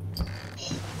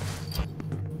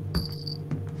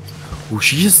 Oh,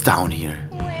 she is down here.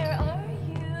 Where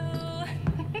are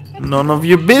you? None of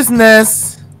your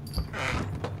business.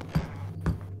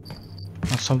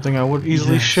 That's something I would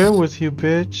easily Yes. share with you,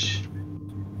 bitch.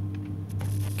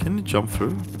 Can you jump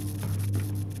through?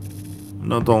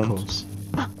 No, don't. Close.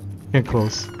 Get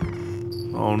close.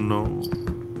 Oh no.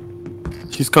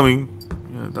 She's coming.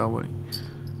 Yeah, that way.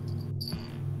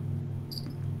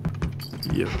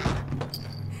 Yeah.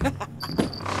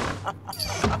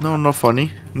 No, not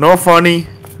funny. No funny.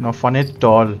 No fun at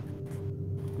all.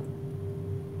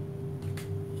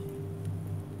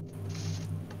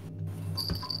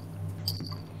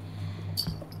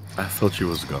 I thought she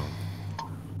was gone.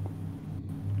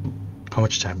 How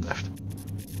much time left?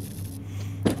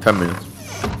 10 minutes.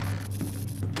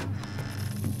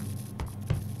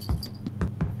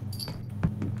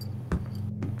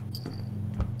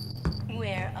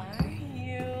 Where are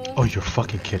you? Oh, you're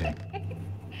fucking kidding.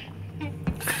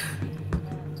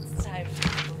 It's time to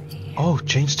play. Oh,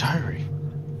 Jane's diary.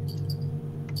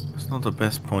 It's not the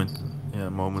best point. Yeah,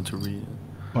 moment to read.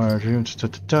 My dreams,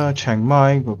 Chiang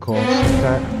Mai, of course,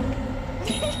 that.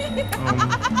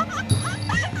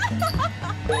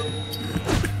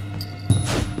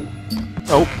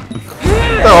 Oh.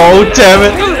 Oh, damn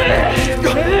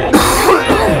it!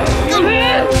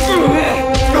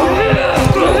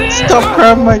 Stop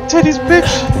grabbing my titties, bitch!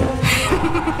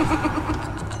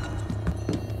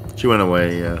 She went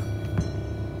away, yeah.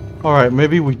 Alright,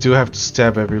 maybe we do have to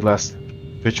stab every last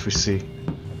bitch we see.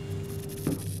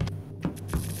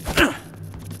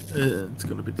 It's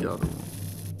gonna be the other one.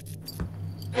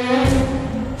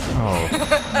 Oh,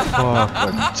 fuck,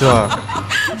 a duck.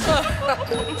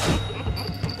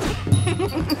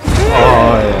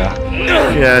 Oh,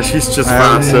 yeah. Yeah, she's just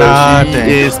I'm faster. nothing.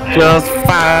 She is just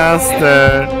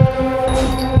faster.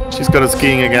 She's gonna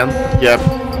skiing again. Yep,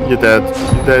 you're dead.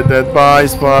 You're dead. Bye,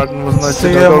 Spartan. Was nice See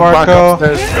to ya, go back Marco.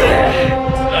 upstairs.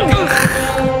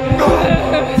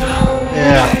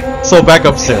 Yeah. So back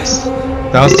upstairs.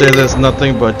 Downstairs there's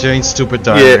nothing but Jane's stupid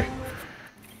diary. Yeah.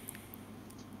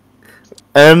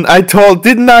 And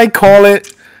didn't I call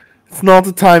it? It's not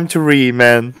the time to read,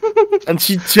 man. And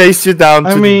she chased you down to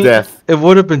I mean, death. it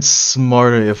would have been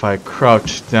smarter if I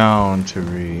crouched down to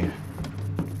read.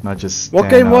 Not just What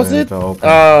stand game out was in it? the open.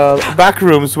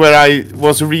 Backrooms, where I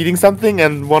was reading something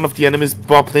and one of the enemies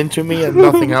bumped into me and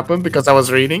nothing happened because I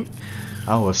was reading.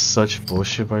 That was such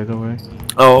bullshit, by the way.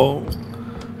 Oh,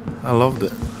 I loved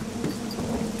it.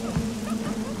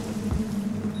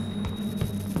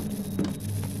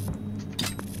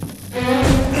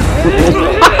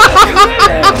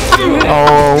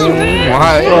 Oh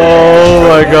my! Oh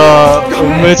my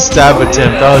god. Mid stab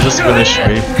attempt. That'll just finish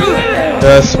me.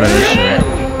 Just finish me.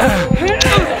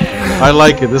 I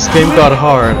like it. This game got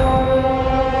hard.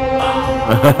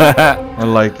 I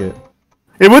like it.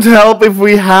 It would help if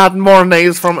we had more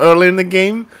nails from earlier in the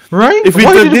game. Right? If we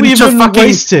Why did didn't we just even fucking-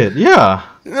 waste it? Yeah.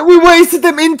 We wasted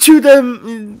them into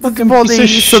them Fucking bodies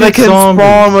piece of so they shit can zombies.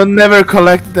 spawn and never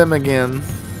collect them again.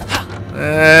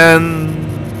 And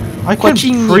I can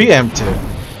Watching- preempt it.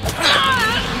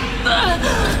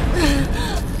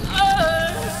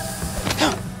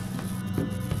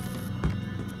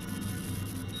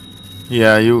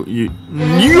 yeah, you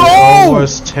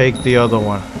Always take the other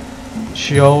one.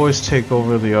 She always take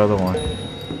over the other one.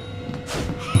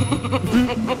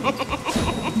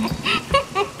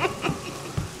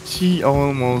 She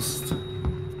almost.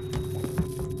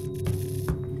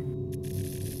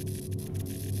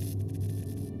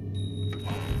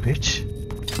 Bitch.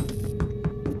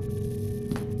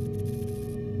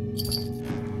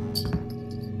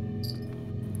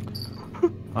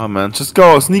 Oh man, just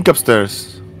go, sneak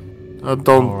upstairs.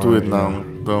 Don't do it Alright,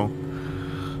 now, though.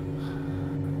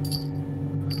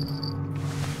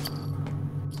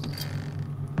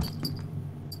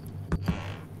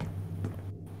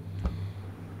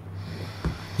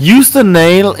 Use the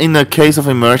nail in a case of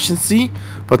emergency,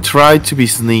 but try to be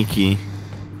sneaky.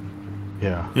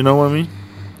 Yeah. You know what I mean?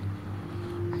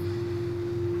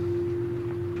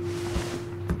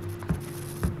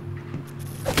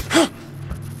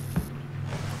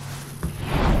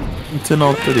 It's an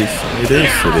old tradition. It is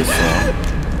tradition.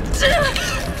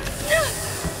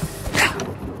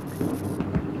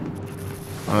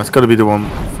 Oh, that's gotta be the one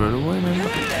further away, maybe?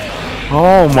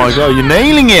 Oh my god, you're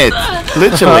nailing it!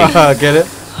 Literally. Get it?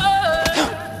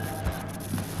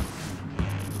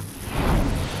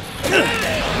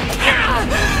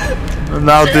 And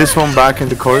now this one back in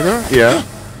the corridor? Yeah.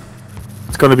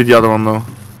 It's gonna be the other one though.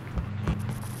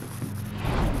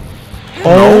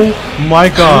 Oh my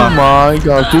Oh god. my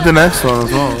god, do the next one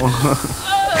as well.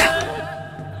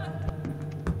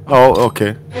 Oh,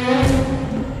 okay.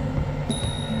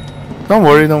 Don't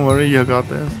worry, you got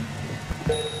this.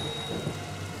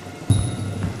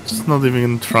 Just not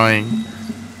even trying.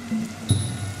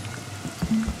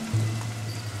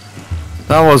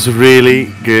 That was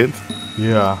really good.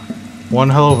 Yeah. One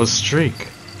hell of a streak.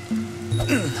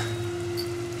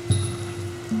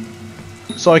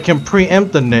 So I can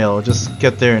preempt the nail, just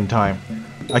get there in time.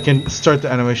 I can start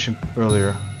the animation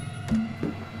earlier.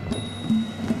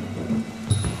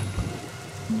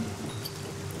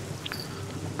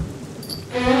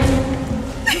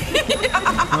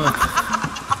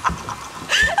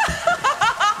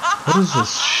 What is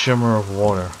this shimmer of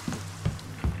water?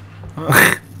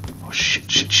 Oh shit.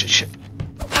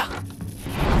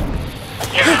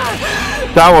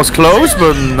 That was close,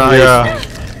 but nice. Yeah.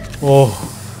 Oh.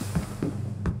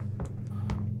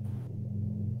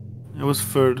 It was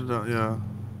further down, yeah.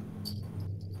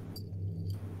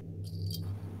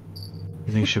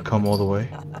 You think she'll come all the way?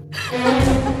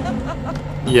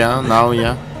 Yeah, now,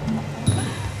 yeah.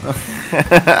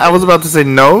 I was about to say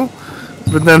no,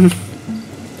 but then...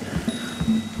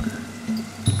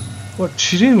 What?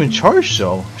 She didn't even charge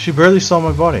though. She barely saw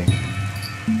my body.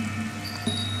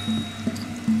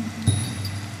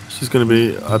 She's gonna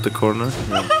be at the corner.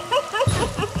 Yeah.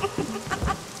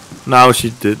 Now she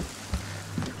did.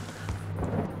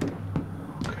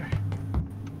 Okay.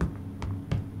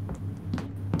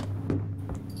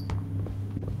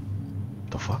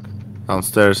 The fuck?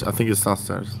 Downstairs. I think it's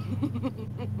downstairs.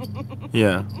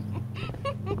 Yeah.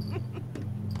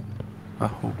 I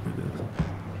hope it is.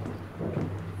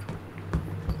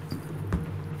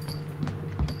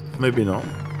 Maybe not.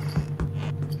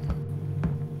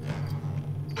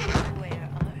 Where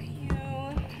are you?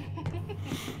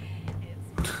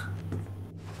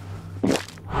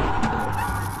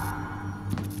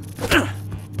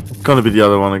 It's gonna be the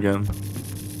other one again.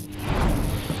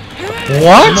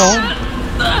 What? No.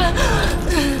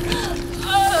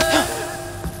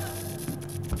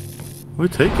 We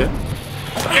take it.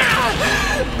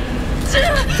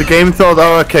 The game thought,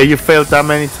 oh, okay, you failed that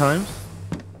many times.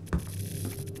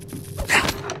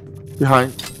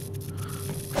 Behind.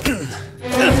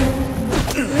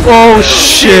 Oh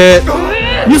shit!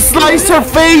 You sliced her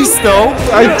face, though.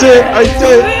 I did.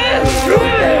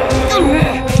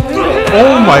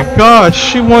 Oh my god,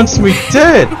 she wants me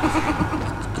dead.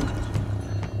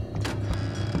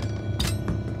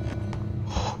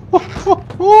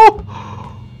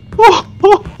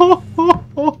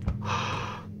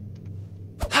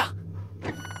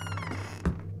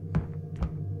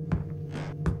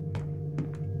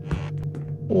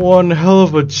 One hell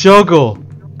of a juggle.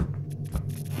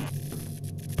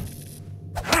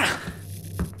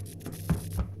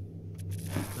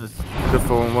 The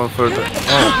phone one further.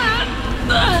 Oh.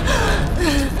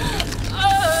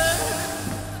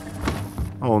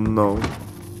 Oh no.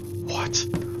 What?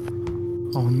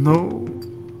 Oh no.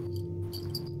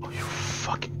 Are you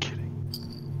fucking kidding?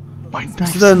 My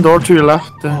knife. Is the door to your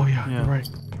left? Oh yeah, you're right.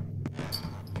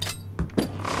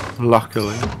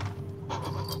 Luckily.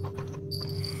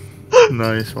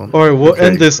 Nice one. Alright, we'll Okay.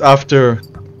 end this after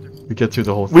we get through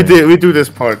the whole thing. We do this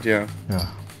part, yeah. Yeah.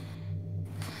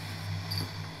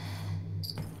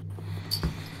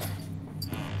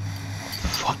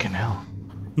 Fucking hell.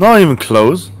 Not even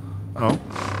close. Oh.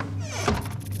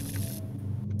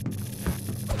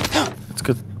 It's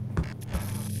good.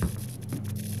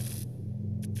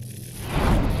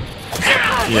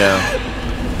 Yeah.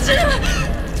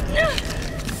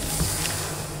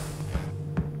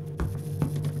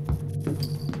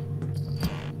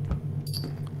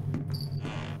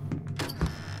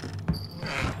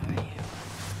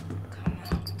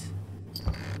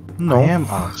 No. I am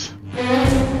out.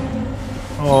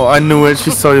 Oh, I knew it.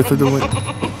 She saw you through the window.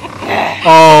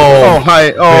 Oh,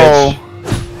 Hi. Oh.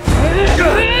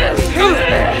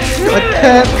 I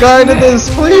can't die to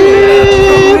this,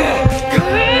 please!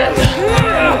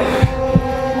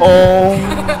 Oh.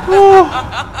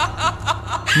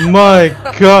 My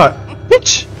god.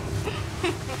 Bitch!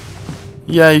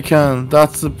 Yeah, you can.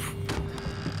 That's the.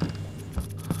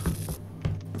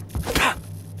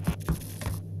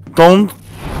 Don't.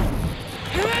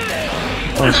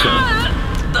 Okay.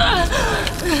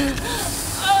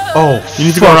 Oh, You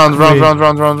need to go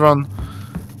fuck run.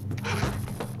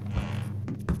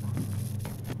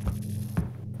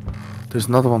 There's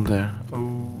another one there.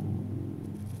 Oh.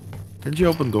 Did you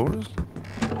open doors?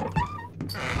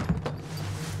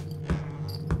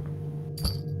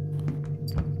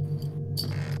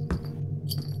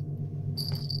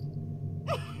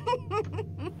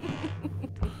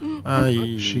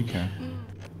 She can.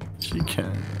 She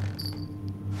can.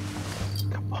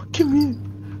 Come on, give me.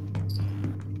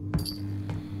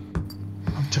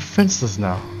 I'm defenseless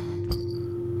now.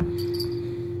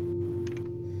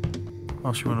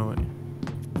 Oh, she went away.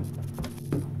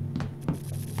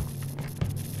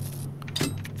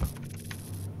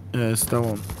 Yeah, it's that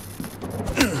one.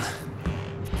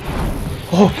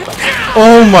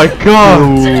 Oh my god!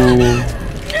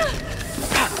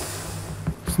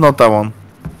 It's not that one.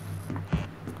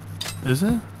 Is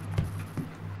it?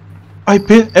 I've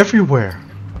been everywhere.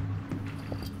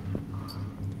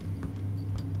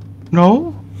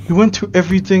 No? You went to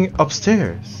everything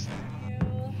upstairs.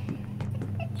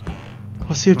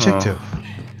 What's the objective?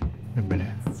 Wait a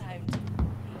minute.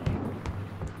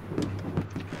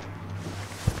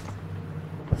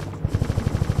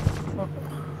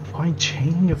 Fine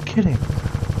chain? You're kidding.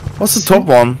 What's the top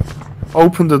one?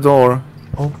 Open the door.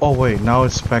 Oh wait, now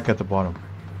it's back at the bottom.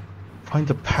 Find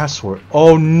the password.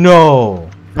 Oh no!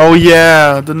 Oh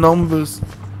yeah, the numbers.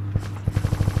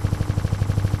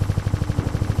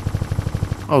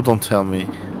 Oh, don't tell me.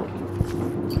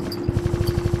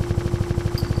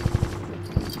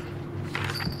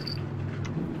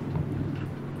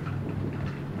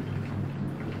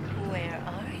 Where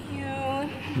are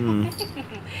you?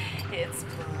 It's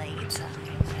playtime.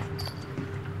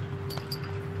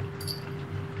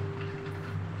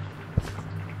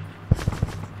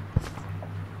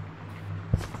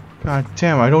 God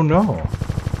damn, I don't know.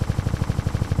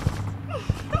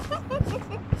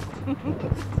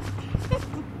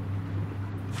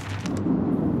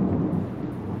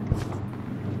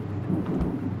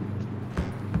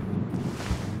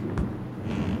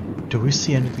 Do we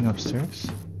see anything upstairs?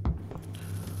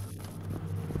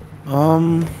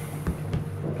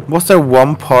 Was there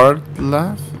one part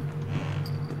left?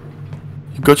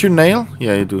 You got your nail?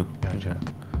 Yeah, you do. Yeah.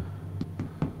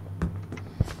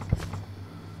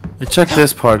 You check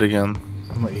this part again.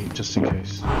 I'm gonna eat just in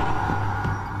case.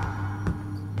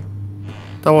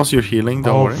 That was your healing,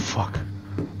 don't worry. Oh fuck.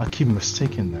 I keep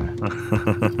mistaking that.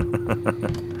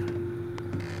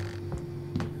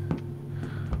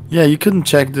 Yeah, you couldn't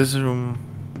check this room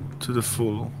to the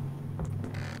full.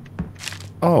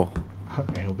 Oh.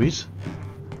 Anal beads?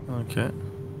 Okay.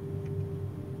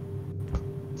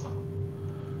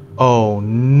 Oh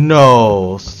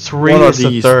no. Three What are is the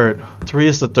these? third. 3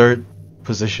 is the third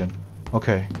position.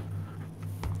 Okay.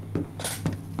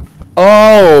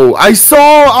 Oh, I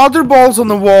saw other balls on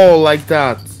the wall like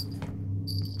that.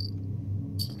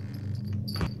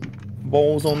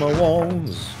 Balls on the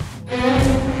walls.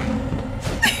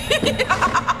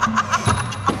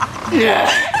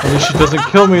 At least she doesn't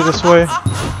kill me this way.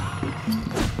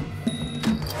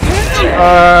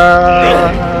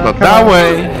 But that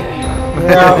way.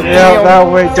 Yeah, that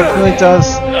way definitely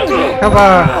does. Come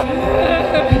on.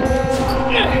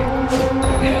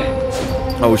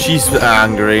 Oh, she's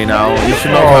angry now. You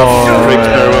should not have tricked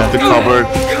her with the cupboard.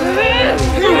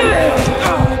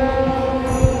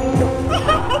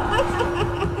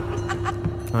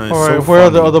 Alright, where are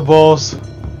the other balls?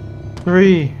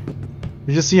 3.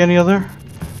 Did you see any other?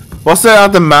 What's that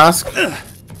at the mask?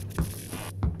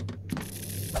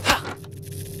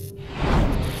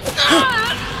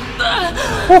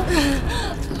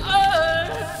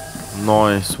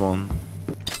 Nice one.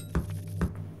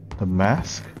 The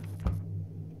mask?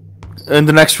 In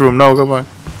the next room. No, go back.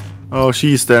 Oh,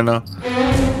 she's there now.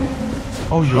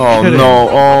 Oh, you're Oh kidding. no!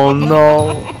 Oh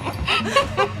no!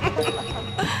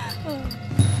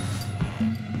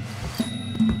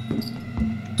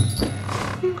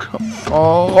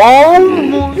 Oh!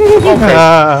 Okay.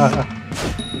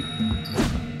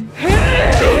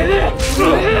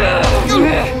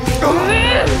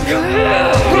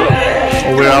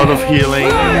 Oh, we're out of healing.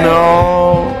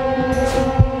 No!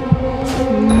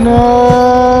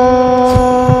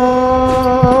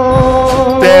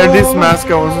 this mask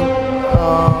goes.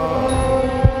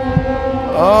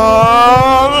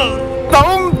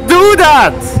 Don't do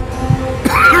that!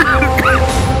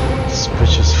 This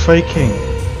bitch is faking.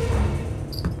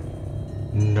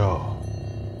 No.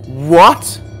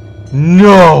 What?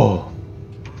 No.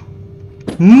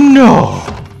 No.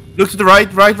 Look to the right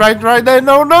there.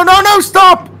 No,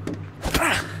 stop!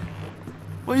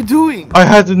 What are you doing? I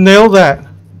had to nail that.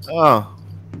 Oh.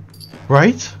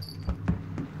 Right?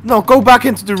 No, go back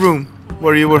into the room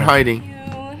where you were hiding.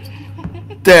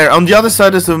 There, on the other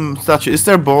side is some statue. Is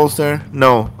there balls there?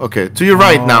 No. Okay, to your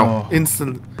right now.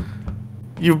 Instant.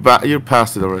 You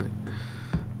passed it already.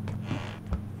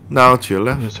 Now to your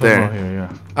left. There. Here,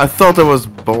 yeah. I thought there was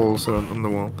balls on the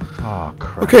wall. Oh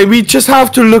crap. Okay, we just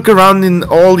have to look around in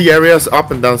all the areas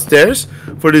up and downstairs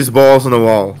for these balls on the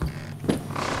wall.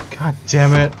 God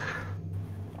damn it.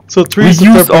 So three We is the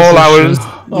used all preposition.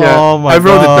 ours. Yeah, Oh my I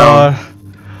wrote god. it down.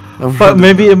 But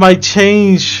maybe it might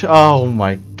change. Oh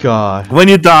my god. When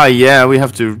you die, yeah, we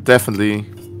have to definitely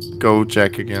go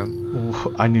check again.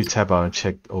 Ooh, I need to tab out and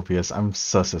check OBS. I'm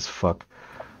sus as fuck.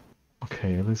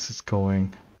 Okay, this is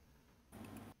going.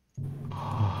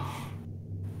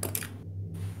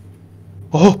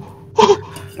 Oh!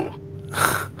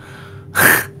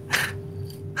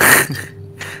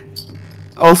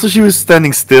 Also, she was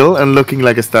standing still and looking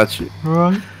like a statue.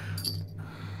 Right.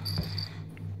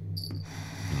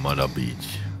 Mother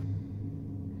Beach.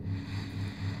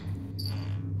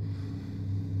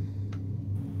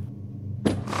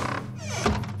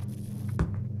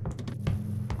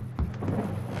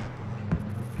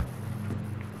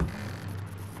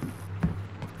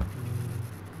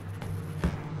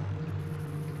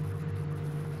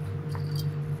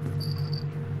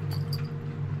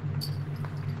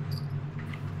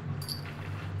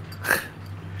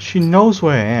 She knows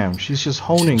where I am. She's just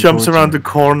honing. Jumps towards around me. the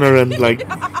corner and like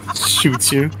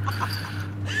shoots you.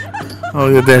 Oh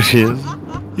yeah, there she is.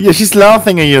 Yeah, she's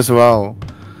laughing at you as well.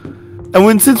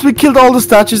 And since we killed all the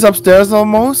statues upstairs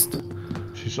almost,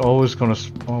 She's always gonna.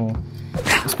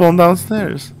 spawn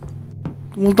downstairs.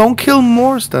 Well, don't kill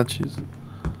more statues.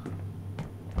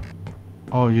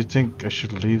 Oh, you think I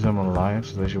should leave them alive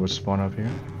so they would spawn up here?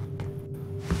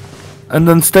 And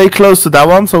then stay close to that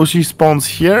one so she spawns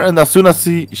here, and as soon as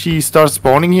she starts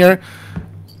spawning here,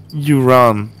 you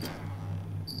run.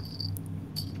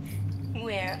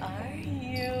 Where are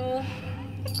you?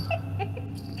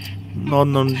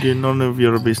 None of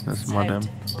your business, Time madam. to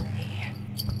play.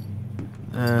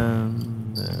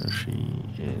 And there she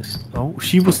is. Oh,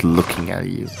 she was looking at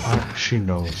you. She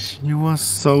knows. She was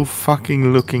so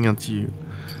fucking looking at you.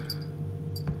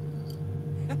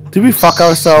 Did we fuck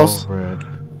ourselves? So red.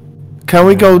 Can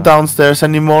we go Yeah. downstairs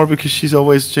anymore because she's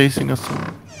always chasing us?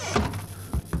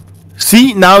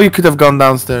 See, now you could have gone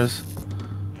downstairs.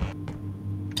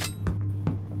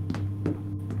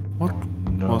 What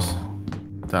No. was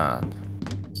that?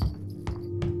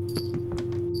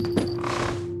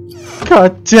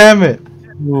 God damn it!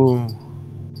 Ooh.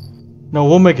 No,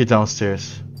 we'll make it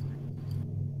downstairs.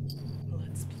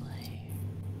 Let's play.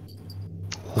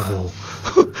 Oh.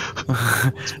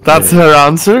 That's her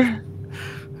answer?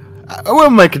 I will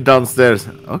make it downstairs.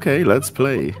 Okay, let's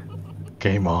play.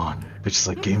 Game on. Bitch is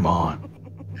like, game on.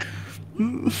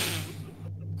 You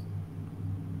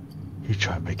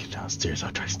try and make it downstairs,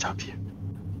 I'll try to stop you.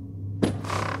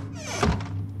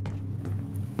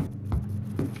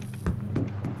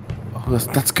 Oh,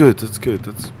 that's good. That's good.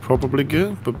 That's probably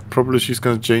good, but probably she's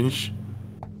gonna change.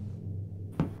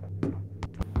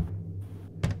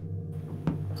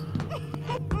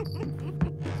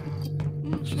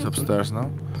 She's upstairs now.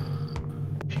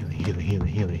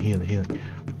 Healing.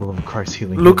 For the love of Christ,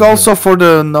 healing. Look healing, also for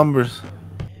the numbers.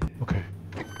 healing. Okay.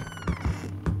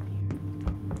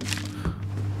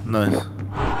 Nice.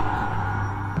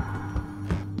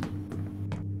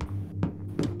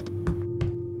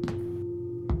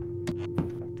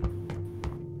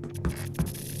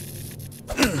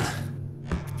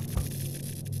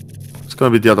 It's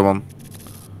gonna be the other one.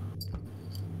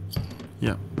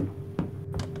 Yeah.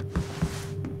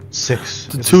 6.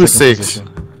 The It's 2 is second 6. position.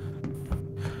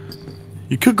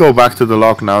 You could go back to the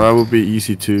lock now. That would be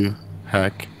easy to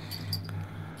hack.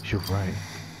 You're right.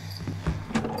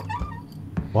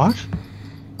 What?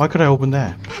 Why could I open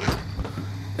that?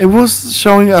 It was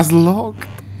showing as locked.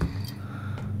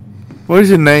 Where's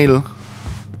your nail?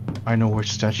 I know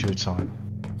which statue it's on.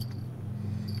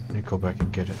 Let me go back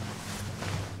and get it.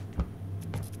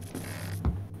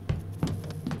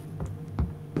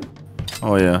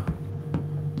 Oh yeah.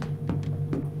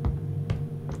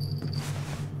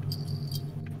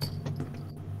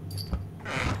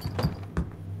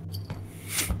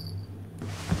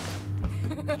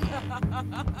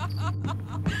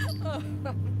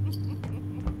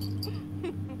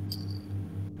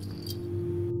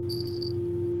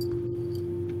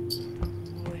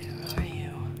 Where are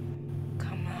you?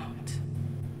 Come out.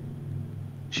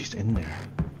 She's in there.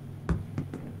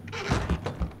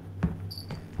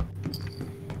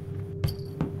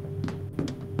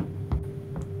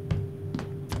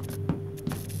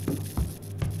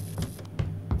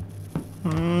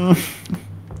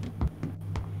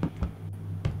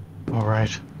 All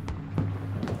right.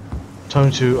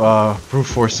 Time to brute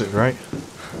force it, right?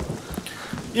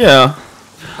 Yeah.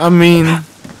 I mean,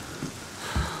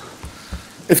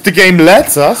 if the game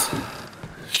lets us,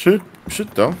 should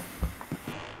though.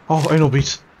 Oh, anal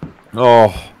beats.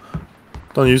 Oh,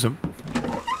 don't use them.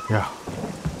 Yeah.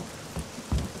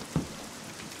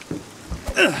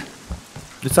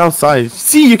 It's outside.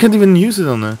 See, you can't even use it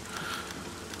on there.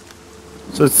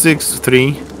 So it's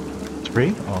 6-3,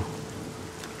 3? Oh.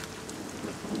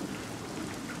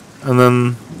 and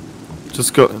then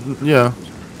just go. Yeah.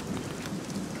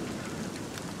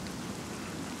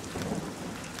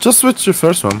 Just switch your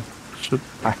first one.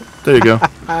 There you go.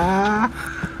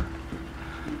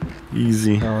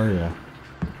 Easy. Oh yeah.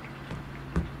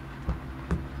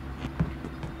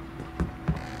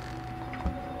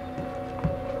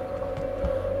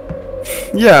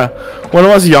 Yeah, when I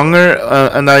was younger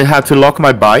and I had to lock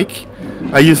my bike,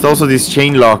 I used also these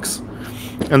chain locks,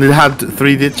 and it had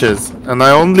 3 ditches, and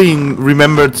I only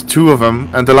remembered 2 of them,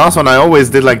 and the last one I always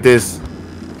did like this.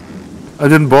 I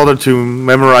didn't bother to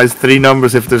memorize 3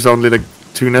 numbers if there's only like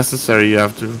 2 necessary. You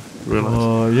have to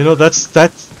realize. You know, that's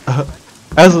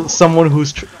as someone who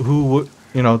would,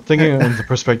 you know, thinking in the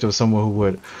perspective of someone who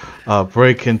would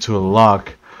break into a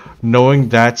lock, knowing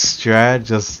that strat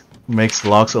just makes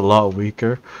locks a lot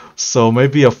weaker. So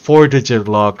maybe a 4-digit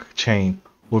lock chain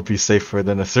would be safer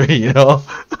than a 3, you know?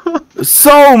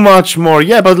 So much more.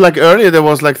 Yeah, but like earlier there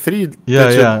was like 3-digit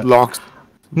yeah. locks.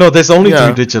 No, there's only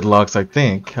Yeah. 3-digit locks, I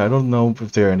think. I don't know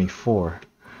if there are any 4.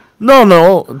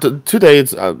 No. Today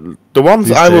it's the ones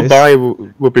These I will days? buy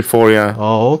would be 4. Yeah,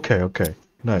 Oh, okay.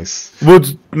 Nice.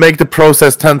 would make the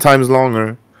process 10 times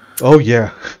longer. Oh,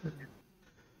 yeah.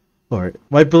 Alright.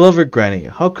 My beloved Granny,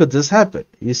 how could this happen?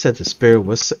 You said the spirit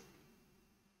was...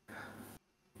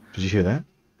 Did you hear that?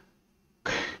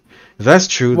 If that's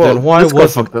true, then why let's go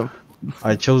was fuck them.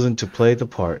 I chosen to play the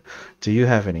part? Do you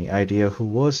have any idea who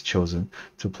was chosen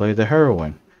to play the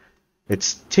heroine?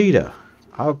 It's Tita.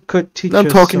 How could teachers... I'm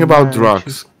talking about choose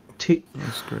drugs.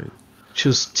 That's great.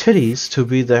 Choose titties to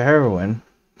be the heroine?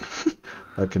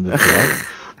 Like in the drug.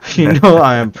 You know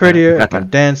I am prettier, I can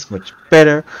dance much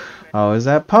better. How is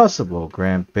that possible,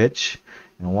 grand bitch?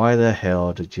 And why the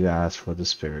hell did you ask for the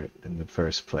spirit in the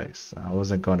first place? I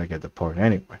wasn't gonna get the part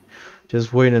anyway.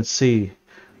 Just wait and see.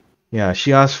 Yeah,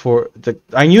 she asked for the...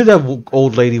 I knew that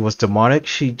old lady was demonic.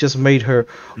 She just made her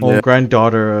own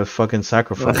granddaughter a fucking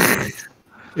sacrifice.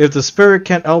 If the spirit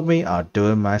can't help me, I'll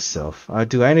do it myself. I'll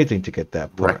do anything to get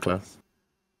that part. Reckless.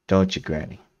 Don't you,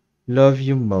 Granny? Love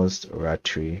you most,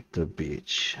 Ratri the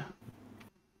bitch.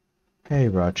 Hey,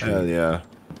 Ratri. Hell yeah.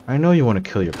 I know you want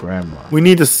to kill your grandma. We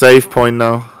need a save point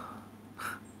now.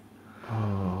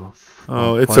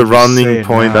 Oh, it's a running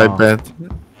point, I bet.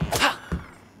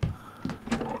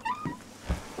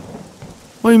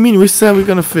 What do you mean? We said we're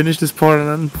gonna finish this part and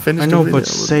then finish I know, the but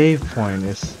video. save point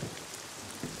is...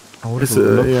 I would It's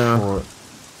look yeah. for it.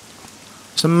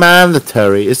 It's a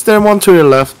mandatory. Is there one to your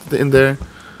left in there?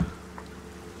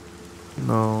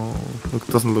 No, it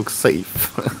doesn't look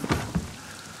safe.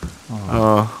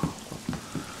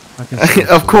 I can see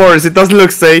Of course, it doesn't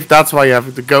look safe. That's why you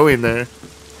have to go in there.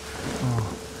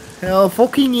 Hell,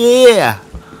 fucking yeah!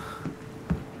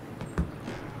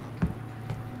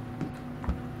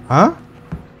 Huh?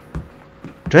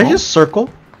 Did I just circle?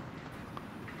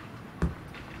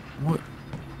 What?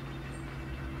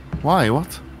 Why?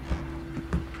 What?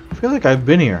 I feel like I've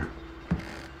been here.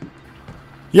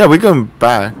 Yeah, we're going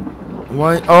back.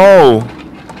 Why? Oh!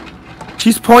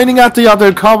 She's pointing at the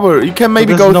other cover. You can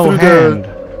maybe But go there's no through hand.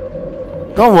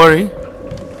 the... Don't worry.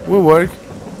 We'll work.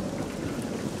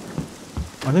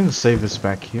 I think the save is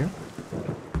back here.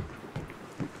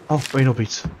 Oh, anal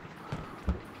beats.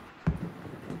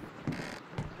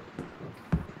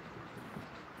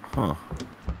 Huh.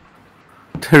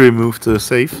 They removed the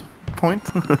save point.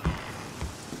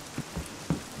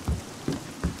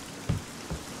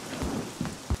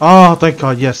 Oh, thank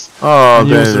God, yes. Oh,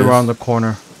 there Use it it is. around the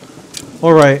corner.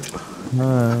 Alright.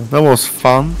 That was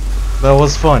fun. That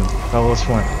was fun. That was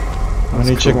fun. I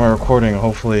need to check cool. my recording,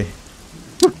 hopefully.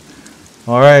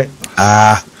 Alright.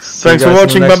 Thanks for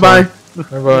watching. Bye bye.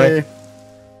 Bye bye.